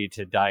ability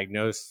to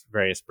diagnose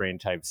various brain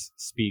types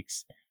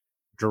speaks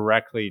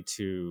directly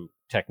to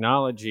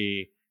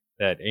technology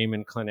that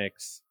Amen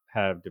clinics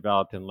have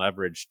developed and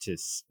leveraged to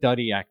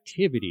study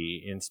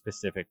activity in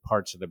specific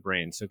parts of the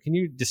brain. So can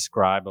you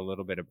describe a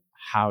little bit of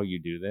how you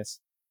do this?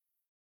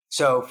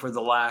 So for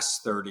the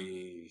last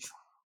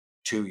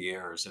 32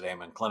 years at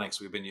Amen Clinics,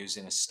 we've been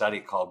using a study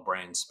called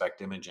brain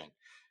SPECT imaging.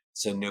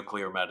 It's a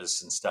nuclear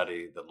medicine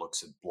study that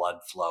looks at blood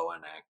flow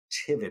and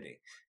activity.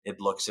 It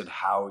looks at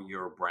how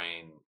your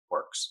brain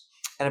works.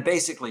 And it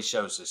basically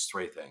shows us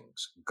 3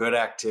 things: good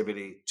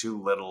activity,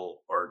 too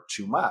little, or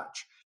too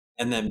much.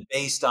 And then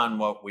based on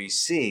what we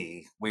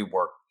see, we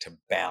work to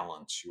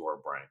balance your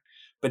brain.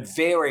 But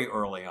very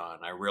early on,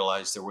 I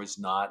realized there was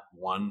not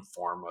one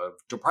form of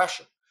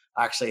depression.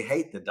 I actually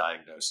hate the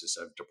diagnosis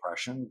of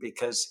depression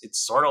because it's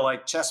sort of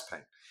like chest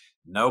pain.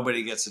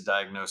 Nobody gets a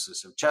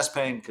diagnosis of chest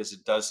pain because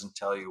it doesn't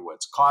tell you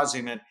what's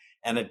causing it,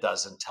 and it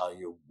doesn't tell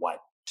you what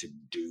to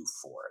do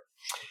for it.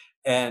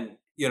 And,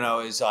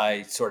 as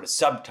I sort of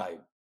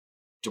subtype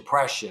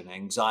depression,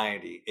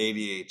 anxiety,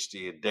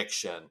 ADHD,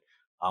 addiction,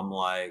 I'm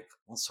like,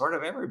 well, sort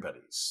of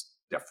everybody's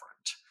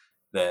different.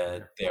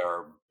 That there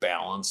are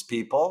balanced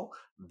people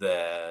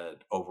that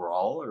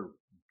overall are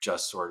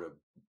just sort of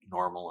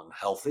normal and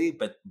healthy,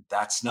 but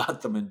that's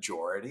not the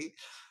majority.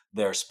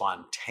 They're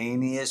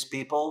spontaneous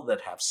people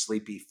that have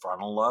sleepy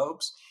frontal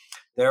lobes.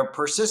 They're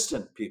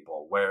persistent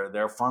people where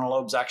their frontal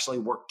lobes actually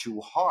work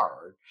too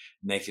hard,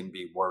 and they can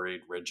be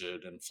worried,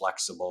 rigid, and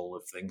flexible.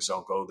 If things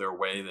don't go their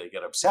way, they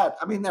get upset.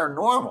 I mean, they're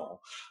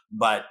normal,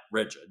 but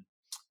rigid.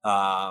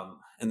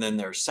 And then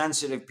there's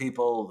sensitive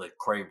people that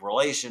crave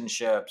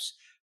relationships,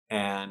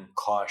 and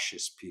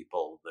cautious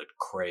people that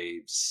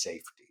crave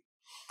safety.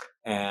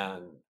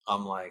 And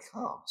I'm like,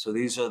 oh, so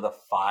these are the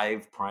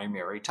 5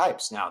 primary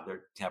types. Now, they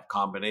have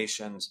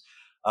combinations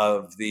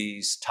of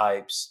these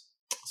types.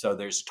 So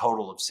there's a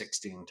total of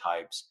 16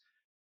 types.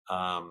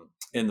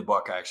 In the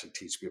book, I actually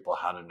teach people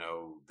how to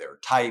know their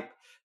type.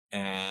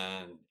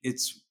 And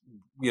it's,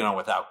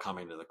 without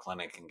coming to the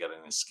clinic and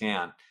getting a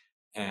scan.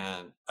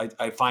 And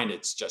I find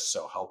it's just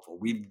so helpful.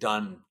 We've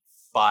done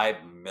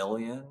 5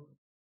 million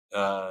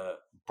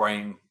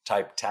brain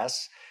type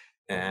tests.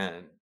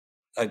 And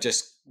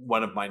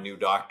one of my new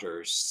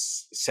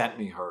doctors sent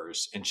me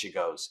hers, and she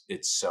goes,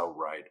 it's so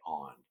right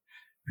on.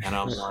 And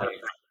I'm like,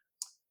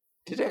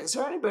 is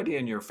there anybody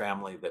in your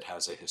family that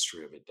has a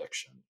history of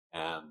addiction?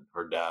 And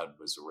her dad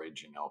was a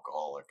raging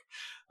alcoholic.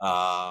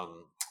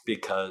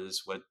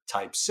 Because with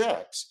type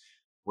 6,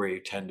 where you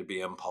tend to be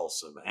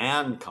impulsive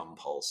and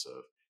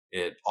compulsive,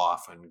 it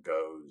often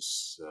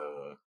goes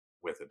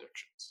with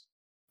addictions.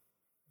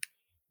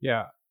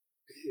 Yeah.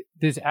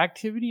 Does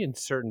activity in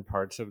certain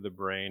parts of the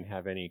brain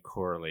have any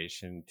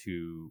correlation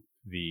to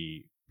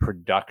the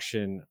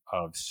production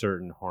of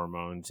certain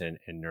hormones and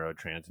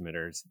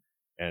neurotransmitters?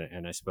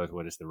 And I suppose,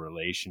 what is the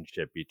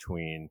relationship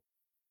between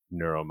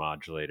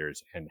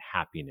neuromodulators and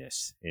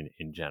happiness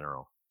in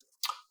general?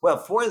 Well,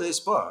 for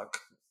this book,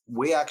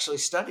 we actually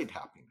studied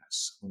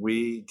happiness.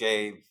 We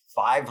gave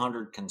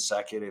 500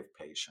 consecutive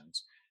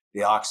patients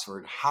the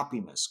Oxford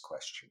Happiness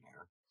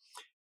Questionnaire,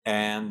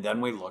 and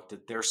then we looked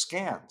at their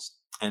scans.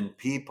 And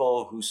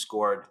people who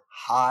scored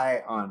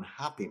high on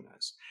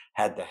happiness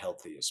had the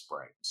healthiest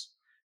brains.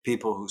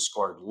 People who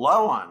scored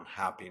low on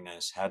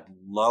happiness had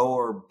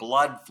lower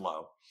blood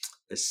flow,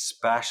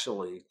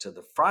 especially to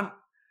the front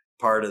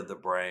part of the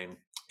brain.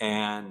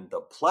 And the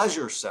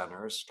pleasure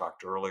centers,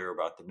 talked earlier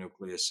about the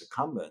nucleus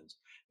accumbens,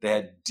 they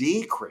had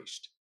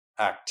decreased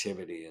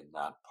activity in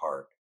that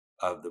part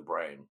of the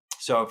brain.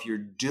 So if you're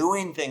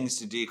doing things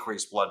to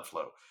decrease blood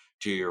flow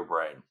to your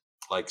brain,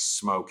 like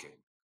smoking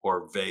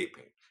or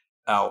vaping,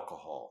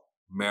 alcohol,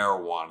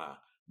 marijuana,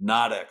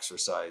 not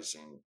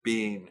exercising,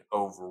 being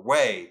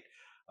overweight,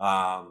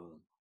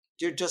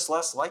 you're just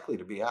less likely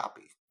to be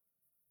happy.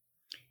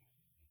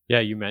 Yeah,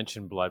 you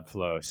mentioned blood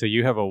flow. So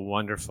you have a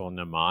wonderful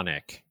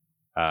mnemonic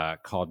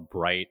called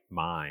Bright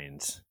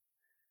Minds,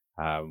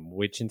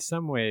 which in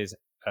some ways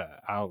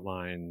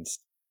outlines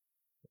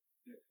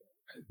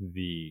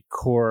the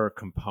core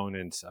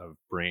components of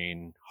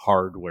brain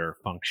hardware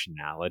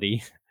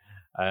functionality,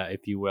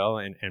 if you will,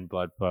 and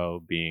blood flow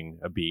being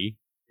a B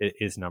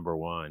is number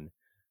one.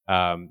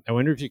 I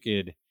wonder if you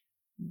could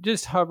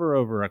just hover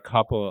over a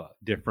couple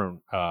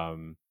different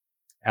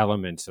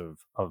elements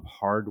of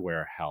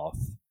hardware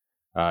health,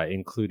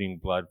 including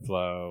blood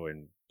flow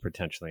and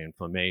potentially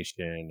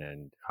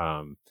inflammation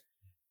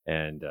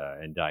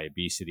and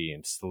diabetes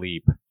and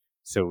sleep,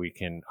 so we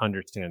can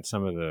understand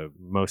some of the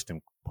most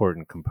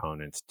important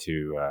components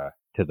to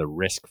the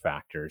risk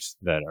factors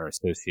that are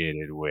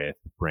associated with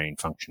brain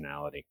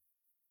functionality.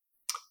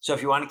 So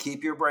if you want to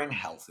keep your brain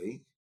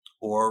healthy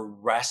or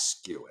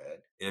rescue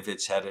it if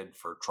it's headed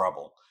for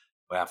trouble,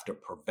 we have to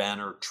prevent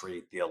or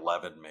treat the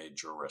 11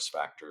 major risk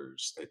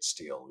factors that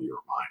steal your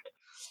mind.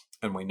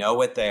 And we know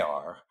what they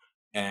are.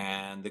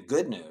 And the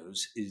good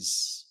news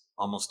is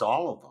almost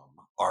all of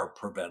them are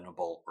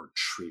preventable or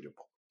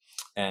treatable.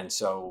 And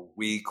so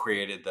we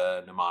created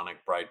the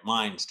mnemonic Bright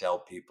Minds to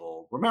help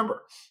people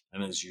remember.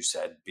 And as you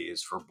said, B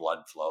is for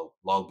blood flow,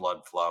 low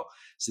blood flow.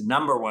 It's the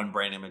number one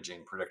brain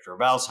imaging predictor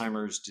of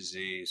Alzheimer's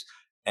disease,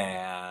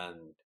 and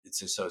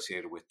it's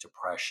associated with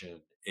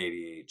depression,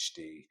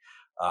 ADHD,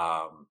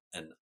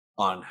 and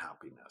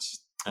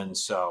unhappiness. And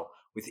so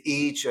with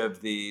each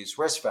of these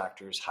risk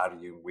factors, how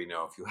do we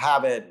know if you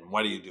have it, and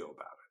what do you do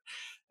about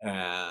it?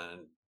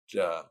 And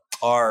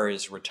R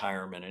is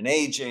retirement and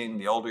aging.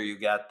 The older you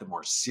get, the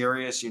more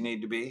serious you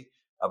need to be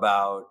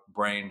about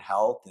brain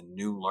health, and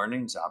new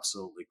learning is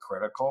absolutely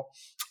critical.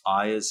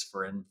 I is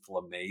for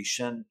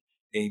inflammation,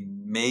 a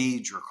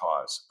major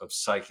cause of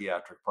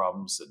psychiatric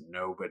problems that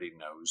nobody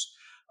knows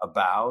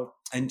about.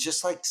 And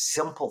just like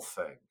simple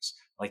things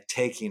like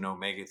taking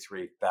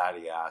omega-3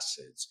 fatty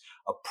acids,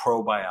 a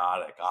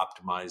probiotic,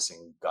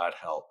 optimizing gut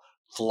health,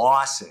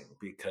 flossing,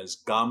 because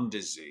gum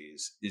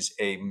disease is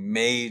a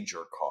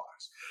major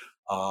cause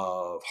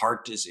of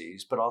heart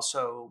disease, but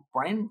also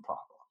brain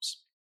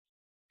problems.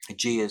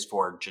 G is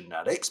for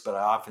genetics, but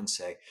I often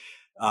say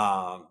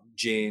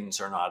genes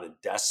are not a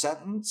death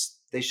sentence.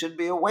 They should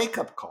be a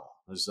wake-up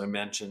call. As I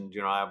mentioned,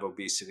 I have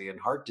obesity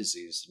and heart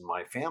disease in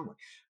my family,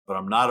 but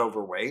I'm not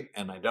overweight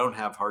and I don't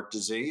have heart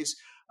disease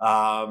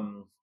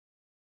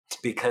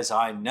because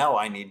I know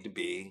I need to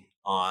be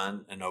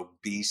on an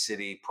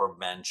obesity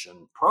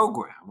prevention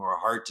program or a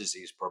heart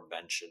disease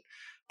prevention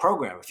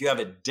program. If you have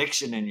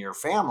addiction in your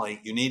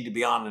family, you need to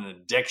be on an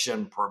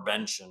addiction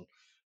prevention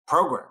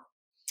program.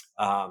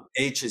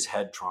 H is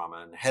head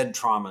trauma, and head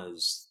trauma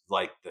is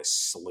like the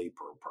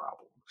sleeper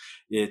problem.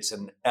 It's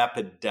an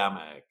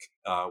epidemic.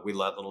 We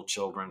let little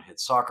children hit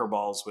soccer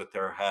balls with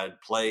their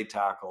head, play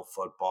tackle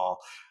football,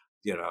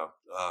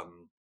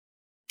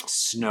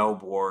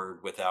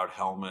 snowboard without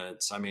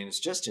helmets. I mean,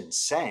 it's just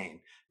insane,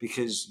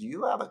 because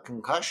you have a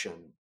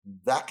concussion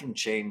that can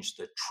change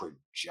the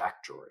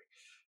trajectory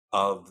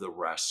of the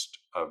rest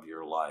of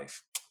your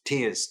life.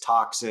 T is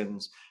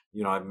toxins.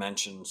 I've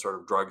mentioned sort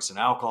of drugs and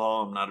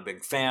alcohol. I'm not a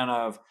big fan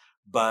of,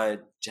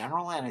 but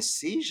general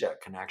anesthesia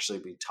can actually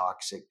be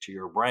toxic to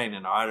your brain.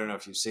 And I don't know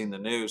if you've seen the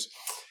news.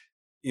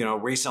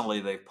 Recently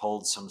they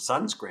pulled some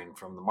sunscreen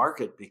from the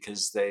market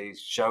because they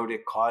showed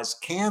it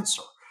caused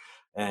cancer.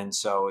 And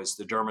so as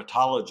the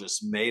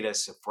dermatologists made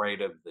us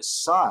afraid of the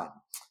sun,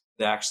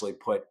 they actually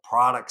put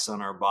products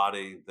on our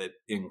body that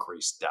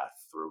increase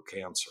death through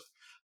cancer.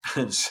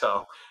 And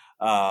so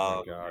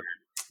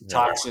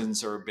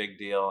toxins are a big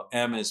deal.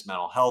 M is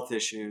mental health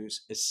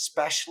issues,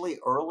 especially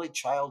early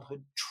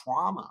childhood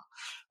trauma.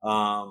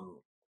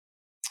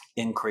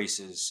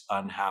 Increases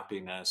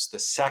unhappiness. The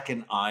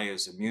second I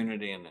is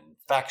immunity and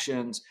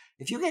infections.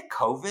 If you get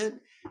COVID,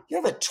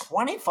 you have a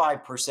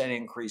 25%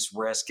 increased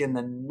risk in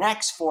the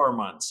next 4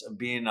 months of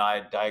being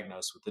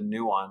diagnosed with a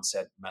new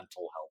onset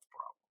mental health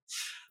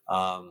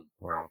problem.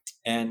 Wow.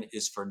 N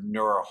is for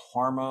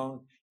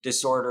neurohormone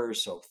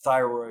disorders, so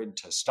thyroid,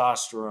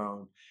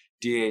 testosterone,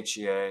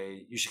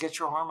 DHEA. You should get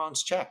your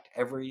hormones checked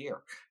every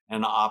year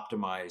and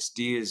optimized.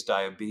 D is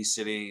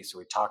diabetes. So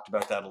we talked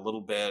about that a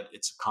little bit.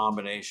 It's a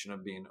combination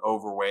of being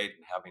overweight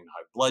and having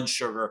high blood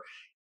sugar.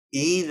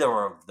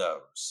 Either of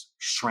those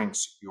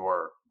shrinks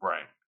your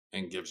brain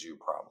and gives you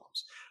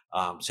problems.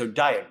 So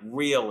diet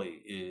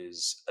really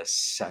is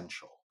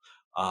essential.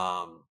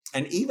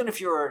 And even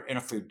if you're in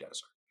a food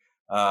desert,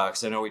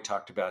 because I know we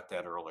talked about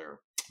that earlier,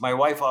 my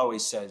wife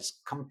always says,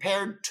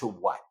 compared to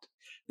what?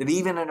 That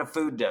even in a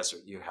food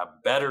desert, you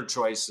have better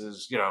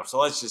choices. So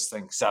let's just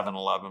think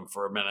 7-Eleven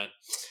for a minute.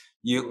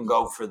 You can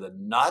go for the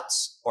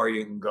nuts or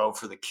you can go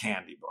for the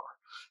candy bar.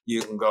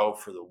 You can go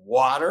for the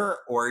water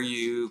or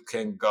you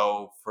can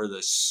go for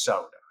the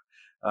soda.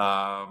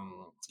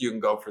 You can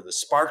go for the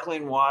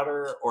sparkling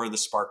water or the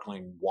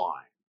sparkling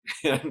wine.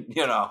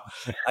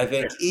 I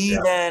think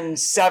even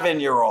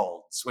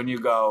 7-year-olds, when you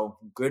go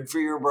good for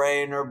your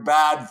brain or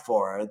bad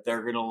for it,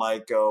 they're going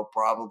to go,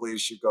 probably you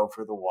should go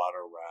for the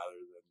water rather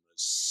than the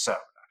soda.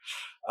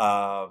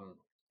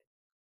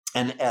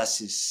 And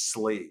S is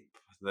sleep.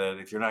 That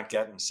if you're not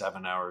getting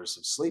 7 hours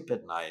of sleep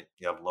at night,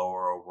 you have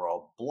lower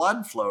overall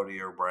blood flow to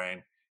your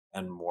brain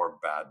and more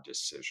bad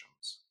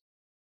decisions.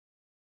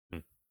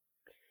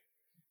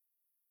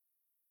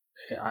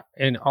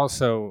 And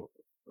also,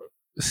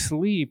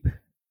 sleep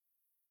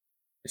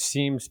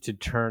seems to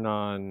turn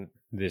on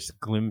this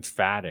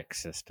glymphatic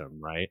system,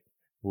 right?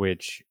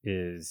 Which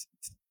is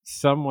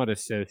somewhat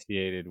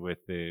associated with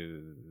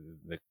the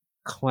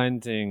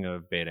cleansing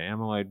of beta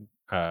amyloid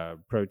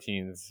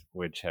proteins,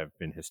 which have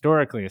been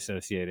historically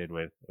associated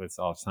with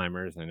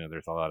Alzheimer's. I know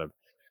there's a lot of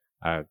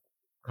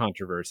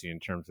controversy in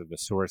terms of the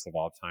source of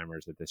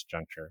Alzheimer's at this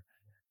juncture,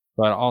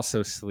 but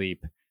also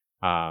sleep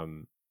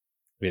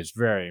is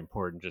very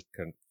important just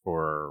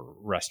for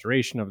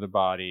restoration of the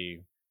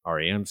body.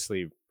 REM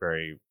sleep,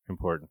 very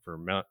important for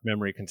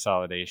memory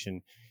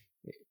consolidation.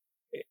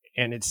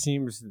 And it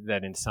seems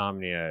that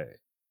insomnia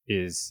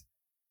is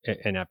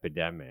an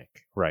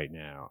epidemic right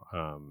now.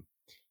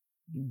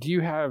 Do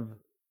you have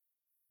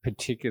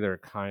particular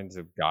kinds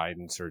of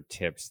guidance or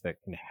tips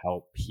that can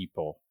help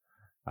people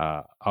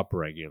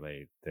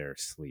upregulate their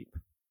sleep?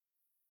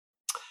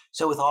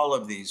 So with all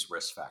of these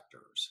risk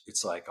factors,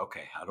 it's like,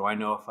 okay, how do I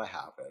know if I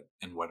have it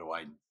and what do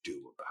I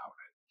do about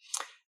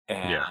it?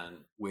 And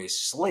with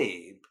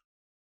sleep,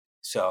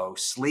 so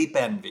sleep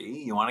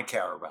envy, you want to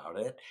care about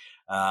it.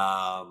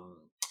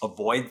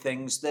 Avoid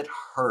things that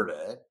hurt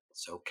it.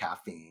 So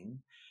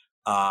caffeine,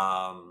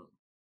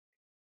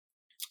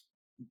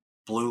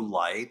 blue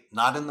light,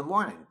 not in the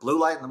morning. Blue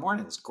light in the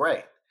morning is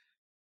great,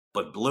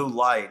 but blue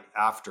light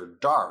after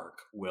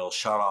dark will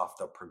shut off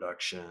the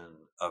production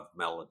of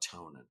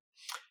melatonin.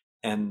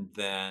 And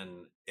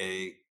then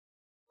a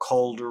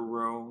colder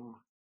room,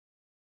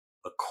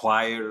 a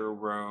quieter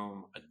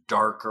room, a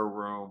darker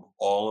room,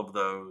 all of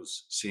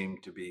those seem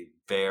to be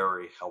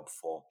very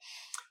helpful.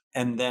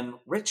 And then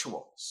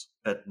rituals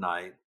at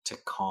night to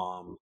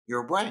calm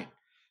your brain.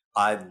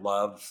 I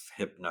love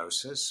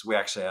hypnosis. We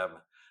actually have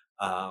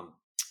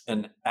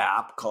an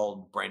app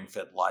called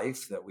BrainFit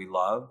Life that we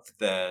love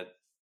that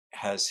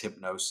has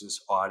hypnosis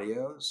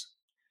audios.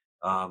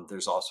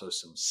 There's also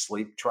some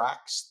sleep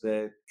tracks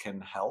that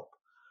can help.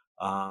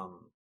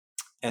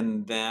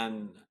 And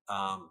then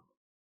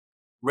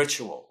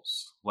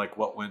rituals, like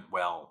what went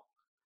well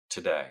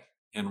today,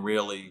 and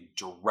really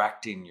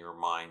directing your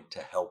mind to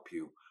help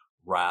you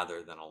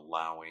rather than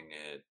allowing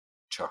it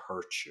to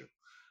hurt you.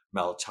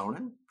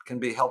 Melatonin can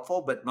be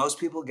helpful, but most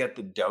people get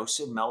the dose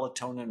of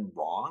melatonin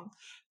wrong.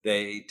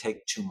 They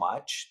take too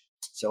much.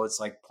 So it's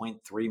like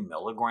 0.3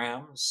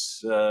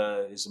 milligrams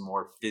is a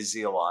more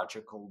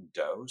physiological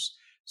dose.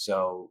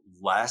 So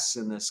less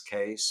in this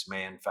case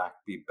may in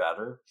fact be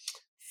better.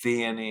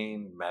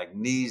 Theanine,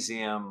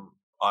 magnesium,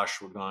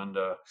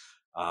 ashwagandha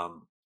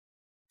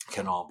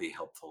can all be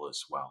helpful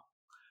as well.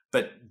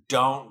 But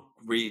don't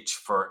reach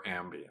for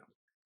Ambien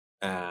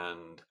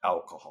and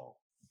alcohol.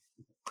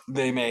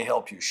 They may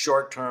help you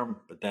short term,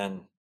 but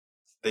then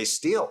they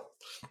steal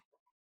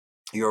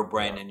your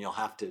brain and you'll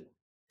have to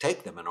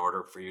take them in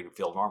order for you to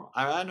feel normal.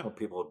 I know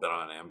people have been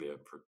on Ambien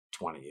for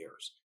 20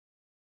 years.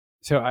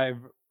 So I've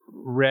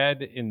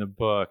read in the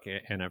book,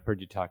 and I've heard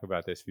you talk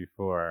about this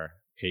before,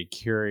 a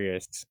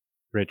curious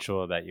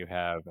ritual that you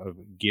have of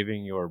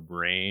giving your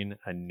brain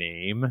a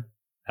name.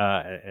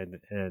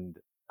 And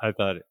I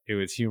thought it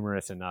was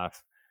humorous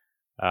enough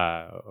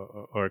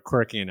or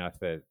quirky enough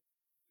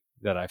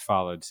that I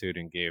followed suit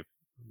and gave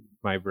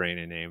my brain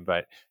a name.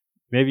 But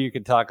maybe you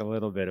could talk a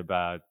little bit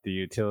about the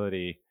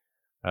utility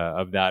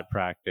of that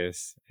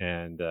practice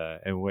and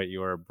what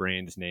your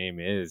brain's name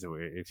is,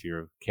 if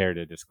you care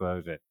to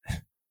disclose it.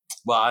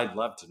 Well, I'd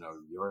love to know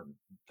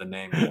the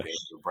name you gave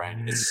your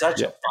brain. It's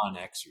such a fun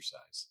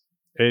exercise.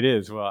 It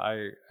is. Well,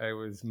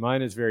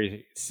 mine is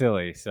very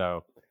silly.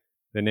 So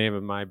the name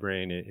of my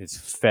brain is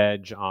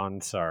Fedge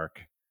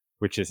Onsark,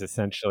 which is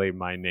essentially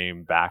my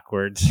name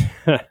backwards.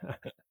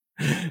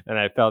 And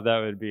I felt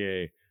that would be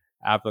a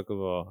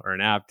applicable or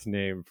an apt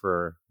name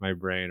for my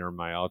brain or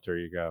my alter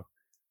ego.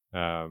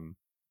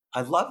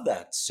 I love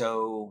that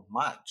so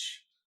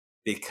much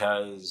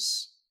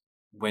because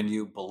when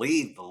you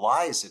believe the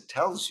lies it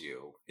tells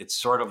you, it's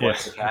sort of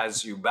like it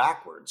has you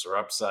backwards or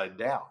upside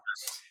down,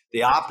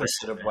 the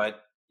opposite of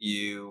what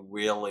you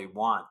really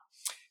want.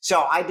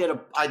 So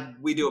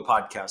we do a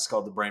podcast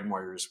called The Brain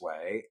Warriors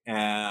Way,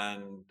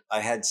 and I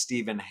had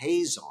Stephen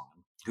Hayes on,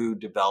 who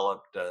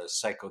developed a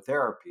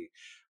psychotherapy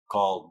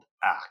called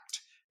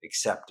ACT,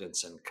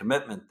 Acceptance and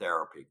Commitment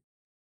Therapy.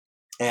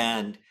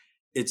 And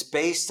it's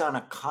based on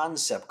a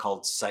concept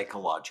called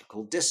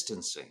psychological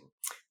distancing.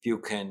 If you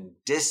can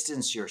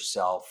distance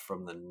yourself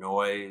from the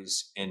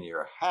noise in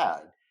your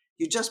head,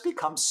 you just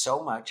become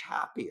so much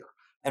happier.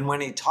 And when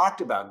he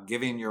talked about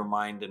giving your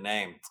mind a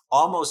name,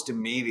 almost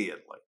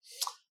immediately,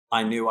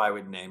 I knew I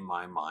would name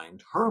my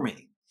mind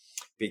Hermie,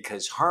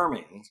 because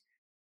Hermie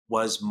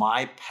was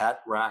my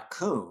pet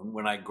raccoon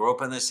when I grew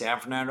up in the San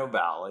Fernando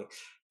Valley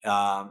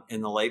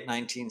in the late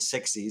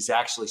 1960s,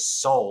 actually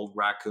sold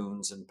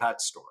raccoons in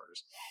pet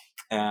stores.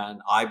 And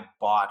I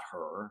bought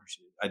her.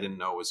 I didn't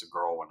know it was a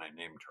girl when I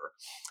named her.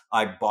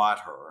 I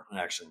bought her,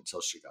 actually,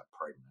 until she got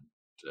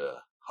pregnant.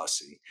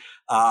 Hussy.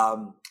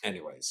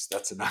 Anyways,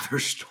 that's another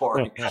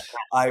story.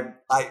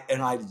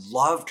 I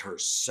loved her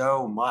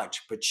so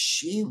much, but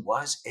she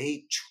was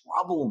a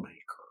troublemaker.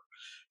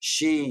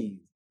 She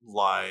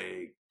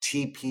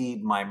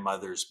TP'd my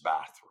mother's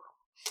bathroom.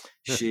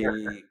 She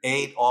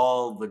ate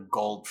all the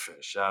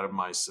goldfish out of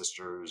my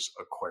sister's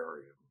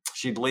aquarium.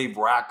 She'd leave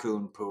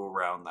raccoon poo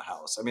around the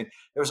house. I mean,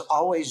 there was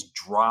always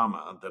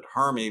drama that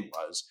Hermie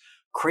was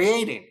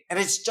creating. And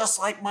it's just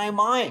like my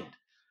mind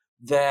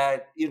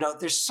that,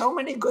 there's so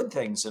many good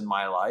things in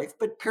my life,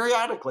 but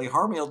periodically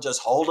Hermie will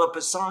just hold up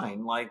a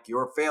sign like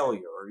you're a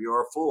failure or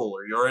you're a fool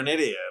or you're an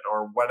idiot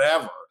or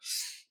whatever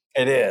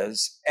it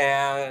is.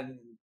 And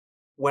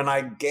when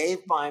I gave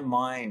my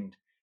mind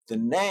the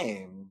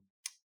name,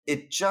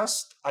 I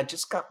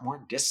just got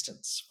more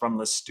distance from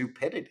the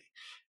stupidity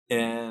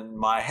in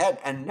my head.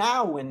 And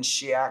now when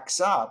she acts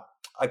up,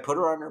 I put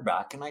her on her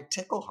back and I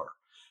tickle her.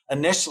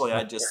 Initially,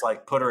 I just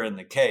put her in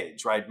the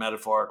cage, right?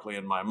 Metaphorically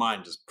in my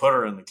mind, just put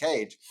her in the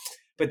cage.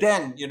 But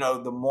then,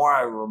 the more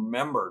I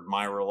remembered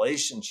my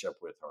relationship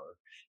with her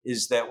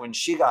is that when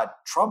she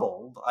got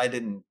troubled, I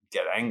didn't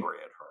get angry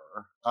at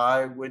her.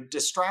 I would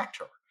distract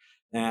her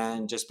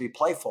and just be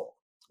playful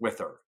with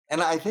her.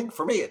 And I think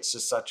for me, it's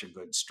just such a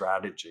good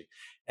strategy.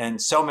 And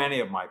so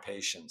many of my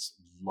patients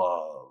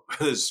love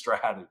this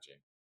strategy.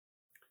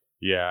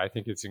 Yeah, I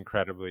think it's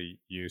incredibly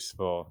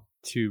useful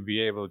to be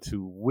able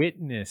to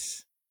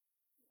witness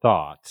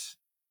thoughts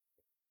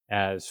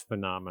as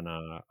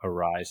phenomena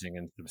arising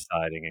and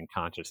subsiding in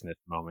consciousness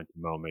moment to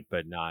moment,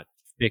 but not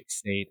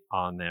fixate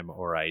on them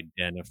or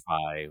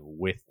identify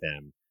with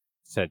them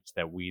such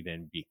that we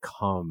then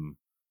become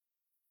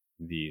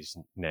these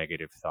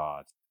negative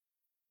thoughts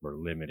or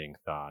limiting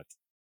thoughts.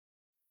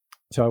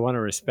 So I want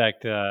to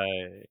respect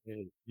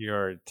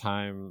your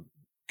time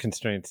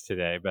constraints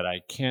today, but I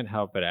can't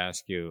help but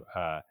ask you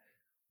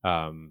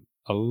a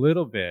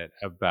little bit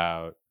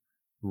about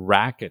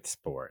racket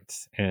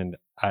sports. And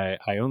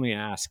I only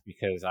ask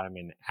because I'm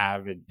an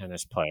avid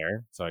tennis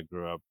player. So I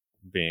grew up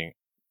being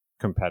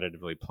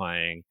competitively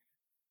playing.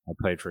 I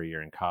played for a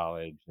year in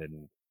college,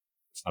 and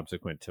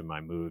subsequent to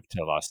my move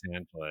to Los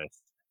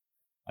Angeles,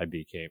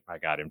 I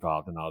got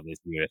involved in all these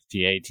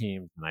USTA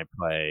teams, and I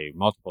play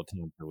multiple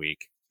times a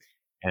week.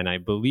 And I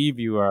believe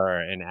you are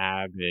an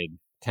avid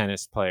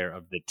tennis player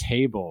of the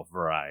table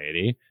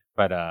variety,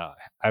 but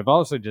I've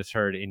also just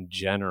heard in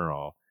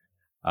general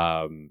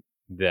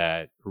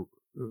that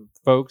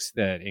folks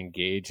that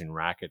engage in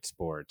racket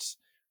sports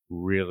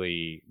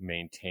really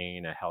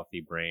maintain a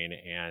healthy brain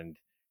and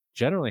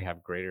generally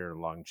have greater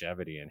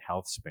longevity and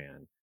health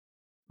span.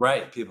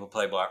 Right. People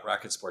play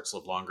racket sports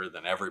live longer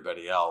than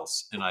everybody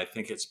else. And I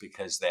think it's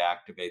because they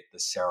activate the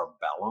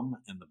cerebellum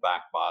in the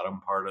back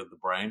bottom part of the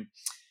brain.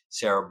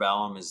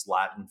 Cerebellum is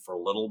Latin for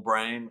little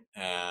brain,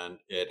 and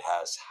it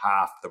has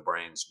half the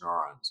brain's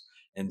neurons.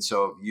 And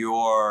so if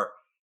you're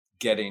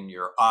getting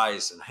your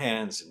eyes and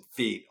hands and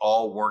feet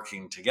all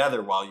working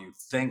together while you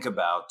think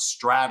about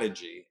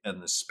strategy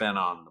and the spin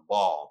on the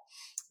ball,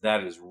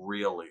 that is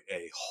really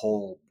a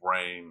whole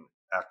brain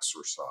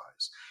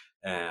exercise.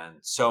 And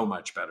so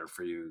much better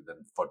for you than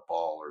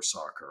football or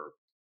soccer,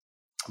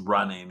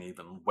 running,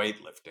 even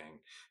weightlifting,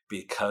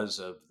 because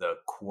of the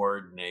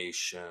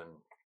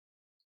coordination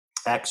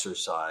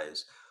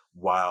exercise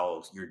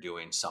while you're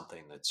doing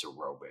something that's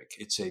aerobic.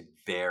 It's a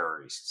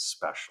very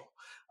special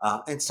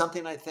and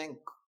something I think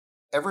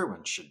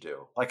everyone should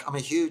do. I'm a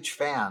huge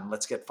fan.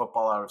 Let's get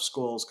football out of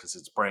schools because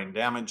it's brain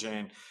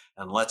damaging,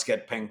 and let's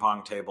get ping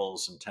pong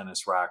tables and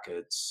tennis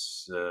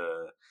rackets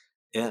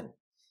in.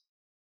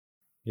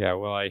 Yeah,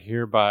 well, I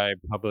hereby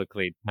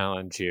publicly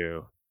challenge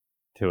you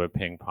to a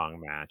ping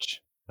pong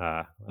match.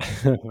 I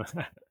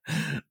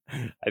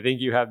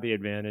think you have the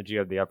advantage. You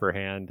have the upper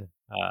hand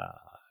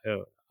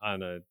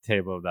on a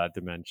table of that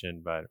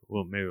dimension, but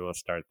maybe we'll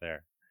start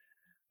there.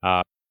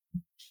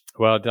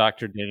 Well,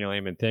 Dr. Daniel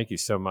Amen, thank you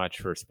so much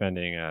for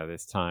spending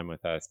this time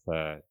with us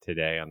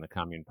today on the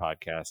Commune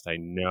Podcast. I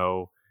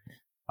know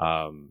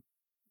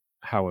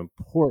how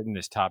important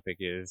this topic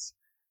is.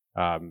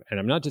 And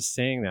I'm not just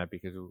saying that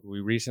because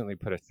we recently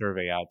put a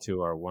survey out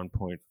to our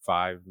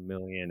 1.5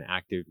 million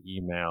active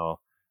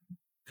email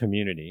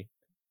community.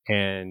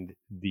 And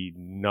the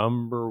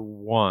number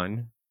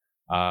one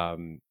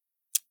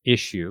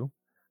issue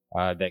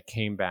that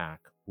came back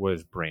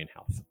was brain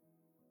health.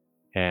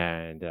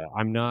 And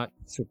I'm not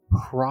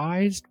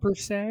surprised per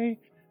se,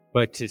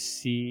 but to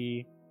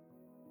see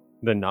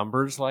the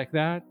numbers like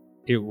that,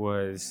 it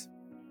was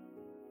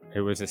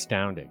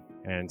astounding.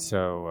 And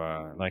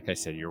so, like I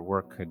said, your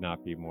work could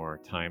not be more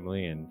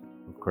timely. And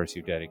of course,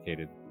 you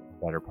dedicated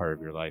the better part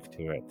of your life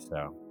to it.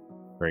 So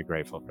very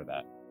grateful for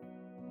that.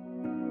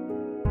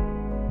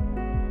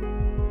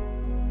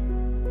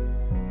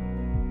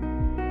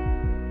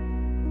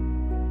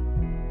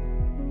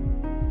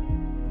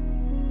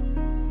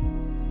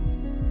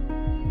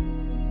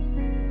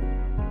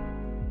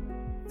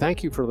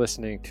 Thank you for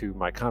listening to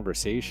my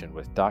conversation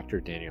with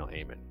Dr. Daniel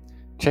Amen.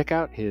 Check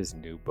out his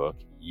new book,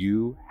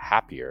 You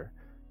Happier,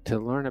 to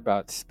learn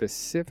about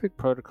specific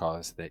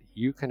protocols that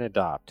you can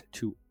adopt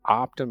to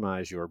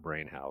optimize your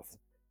brain health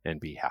and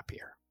be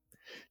happier.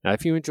 Now,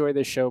 if you enjoy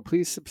this show,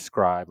 please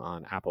subscribe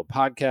on Apple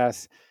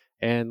Podcasts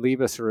and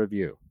leave us a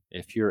review.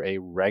 If you're a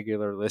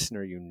regular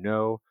listener, you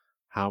know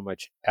how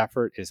much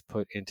effort is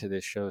put into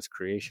this show's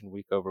creation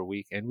week over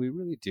week, and we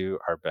really do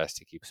our best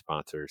to keep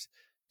sponsors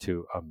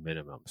to a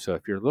minimum. So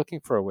if you're looking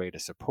for a way to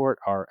support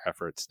our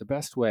efforts, the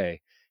best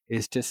way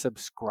is to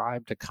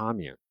subscribe to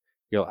Commune.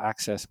 You'll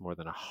access more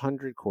than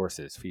 100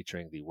 courses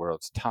featuring the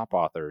world's top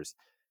authors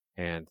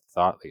and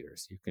thought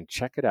leaders. You can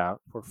check it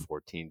out for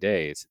 14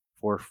 days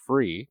for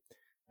free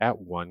at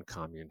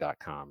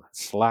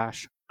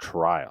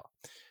onecommune.com/trial.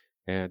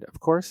 And of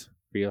course,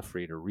 feel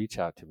free to reach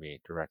out to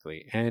me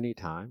directly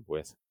anytime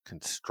with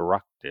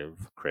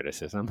constructive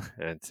criticism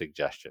and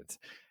suggestions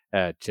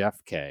at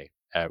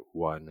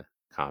jeffk@onecommune.com.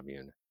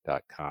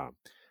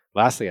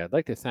 Lastly, I'd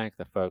like to thank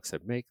the folks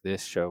that make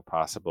this show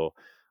possible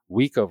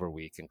week over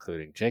week,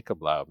 including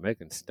Jacob Lau,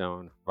 Megan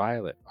Stone,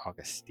 Violet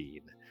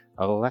Augustine,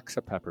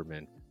 Alexa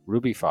Pepperman,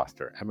 Ruby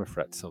Foster, Emma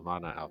Fret,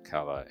 Silvana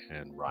Alcala,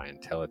 and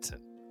Ryan Tillotson.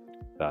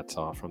 That's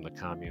all from the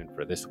Commune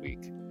for this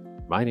week.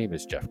 My name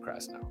is Jeff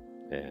Krasno,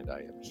 and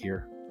I am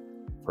here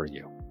for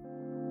you.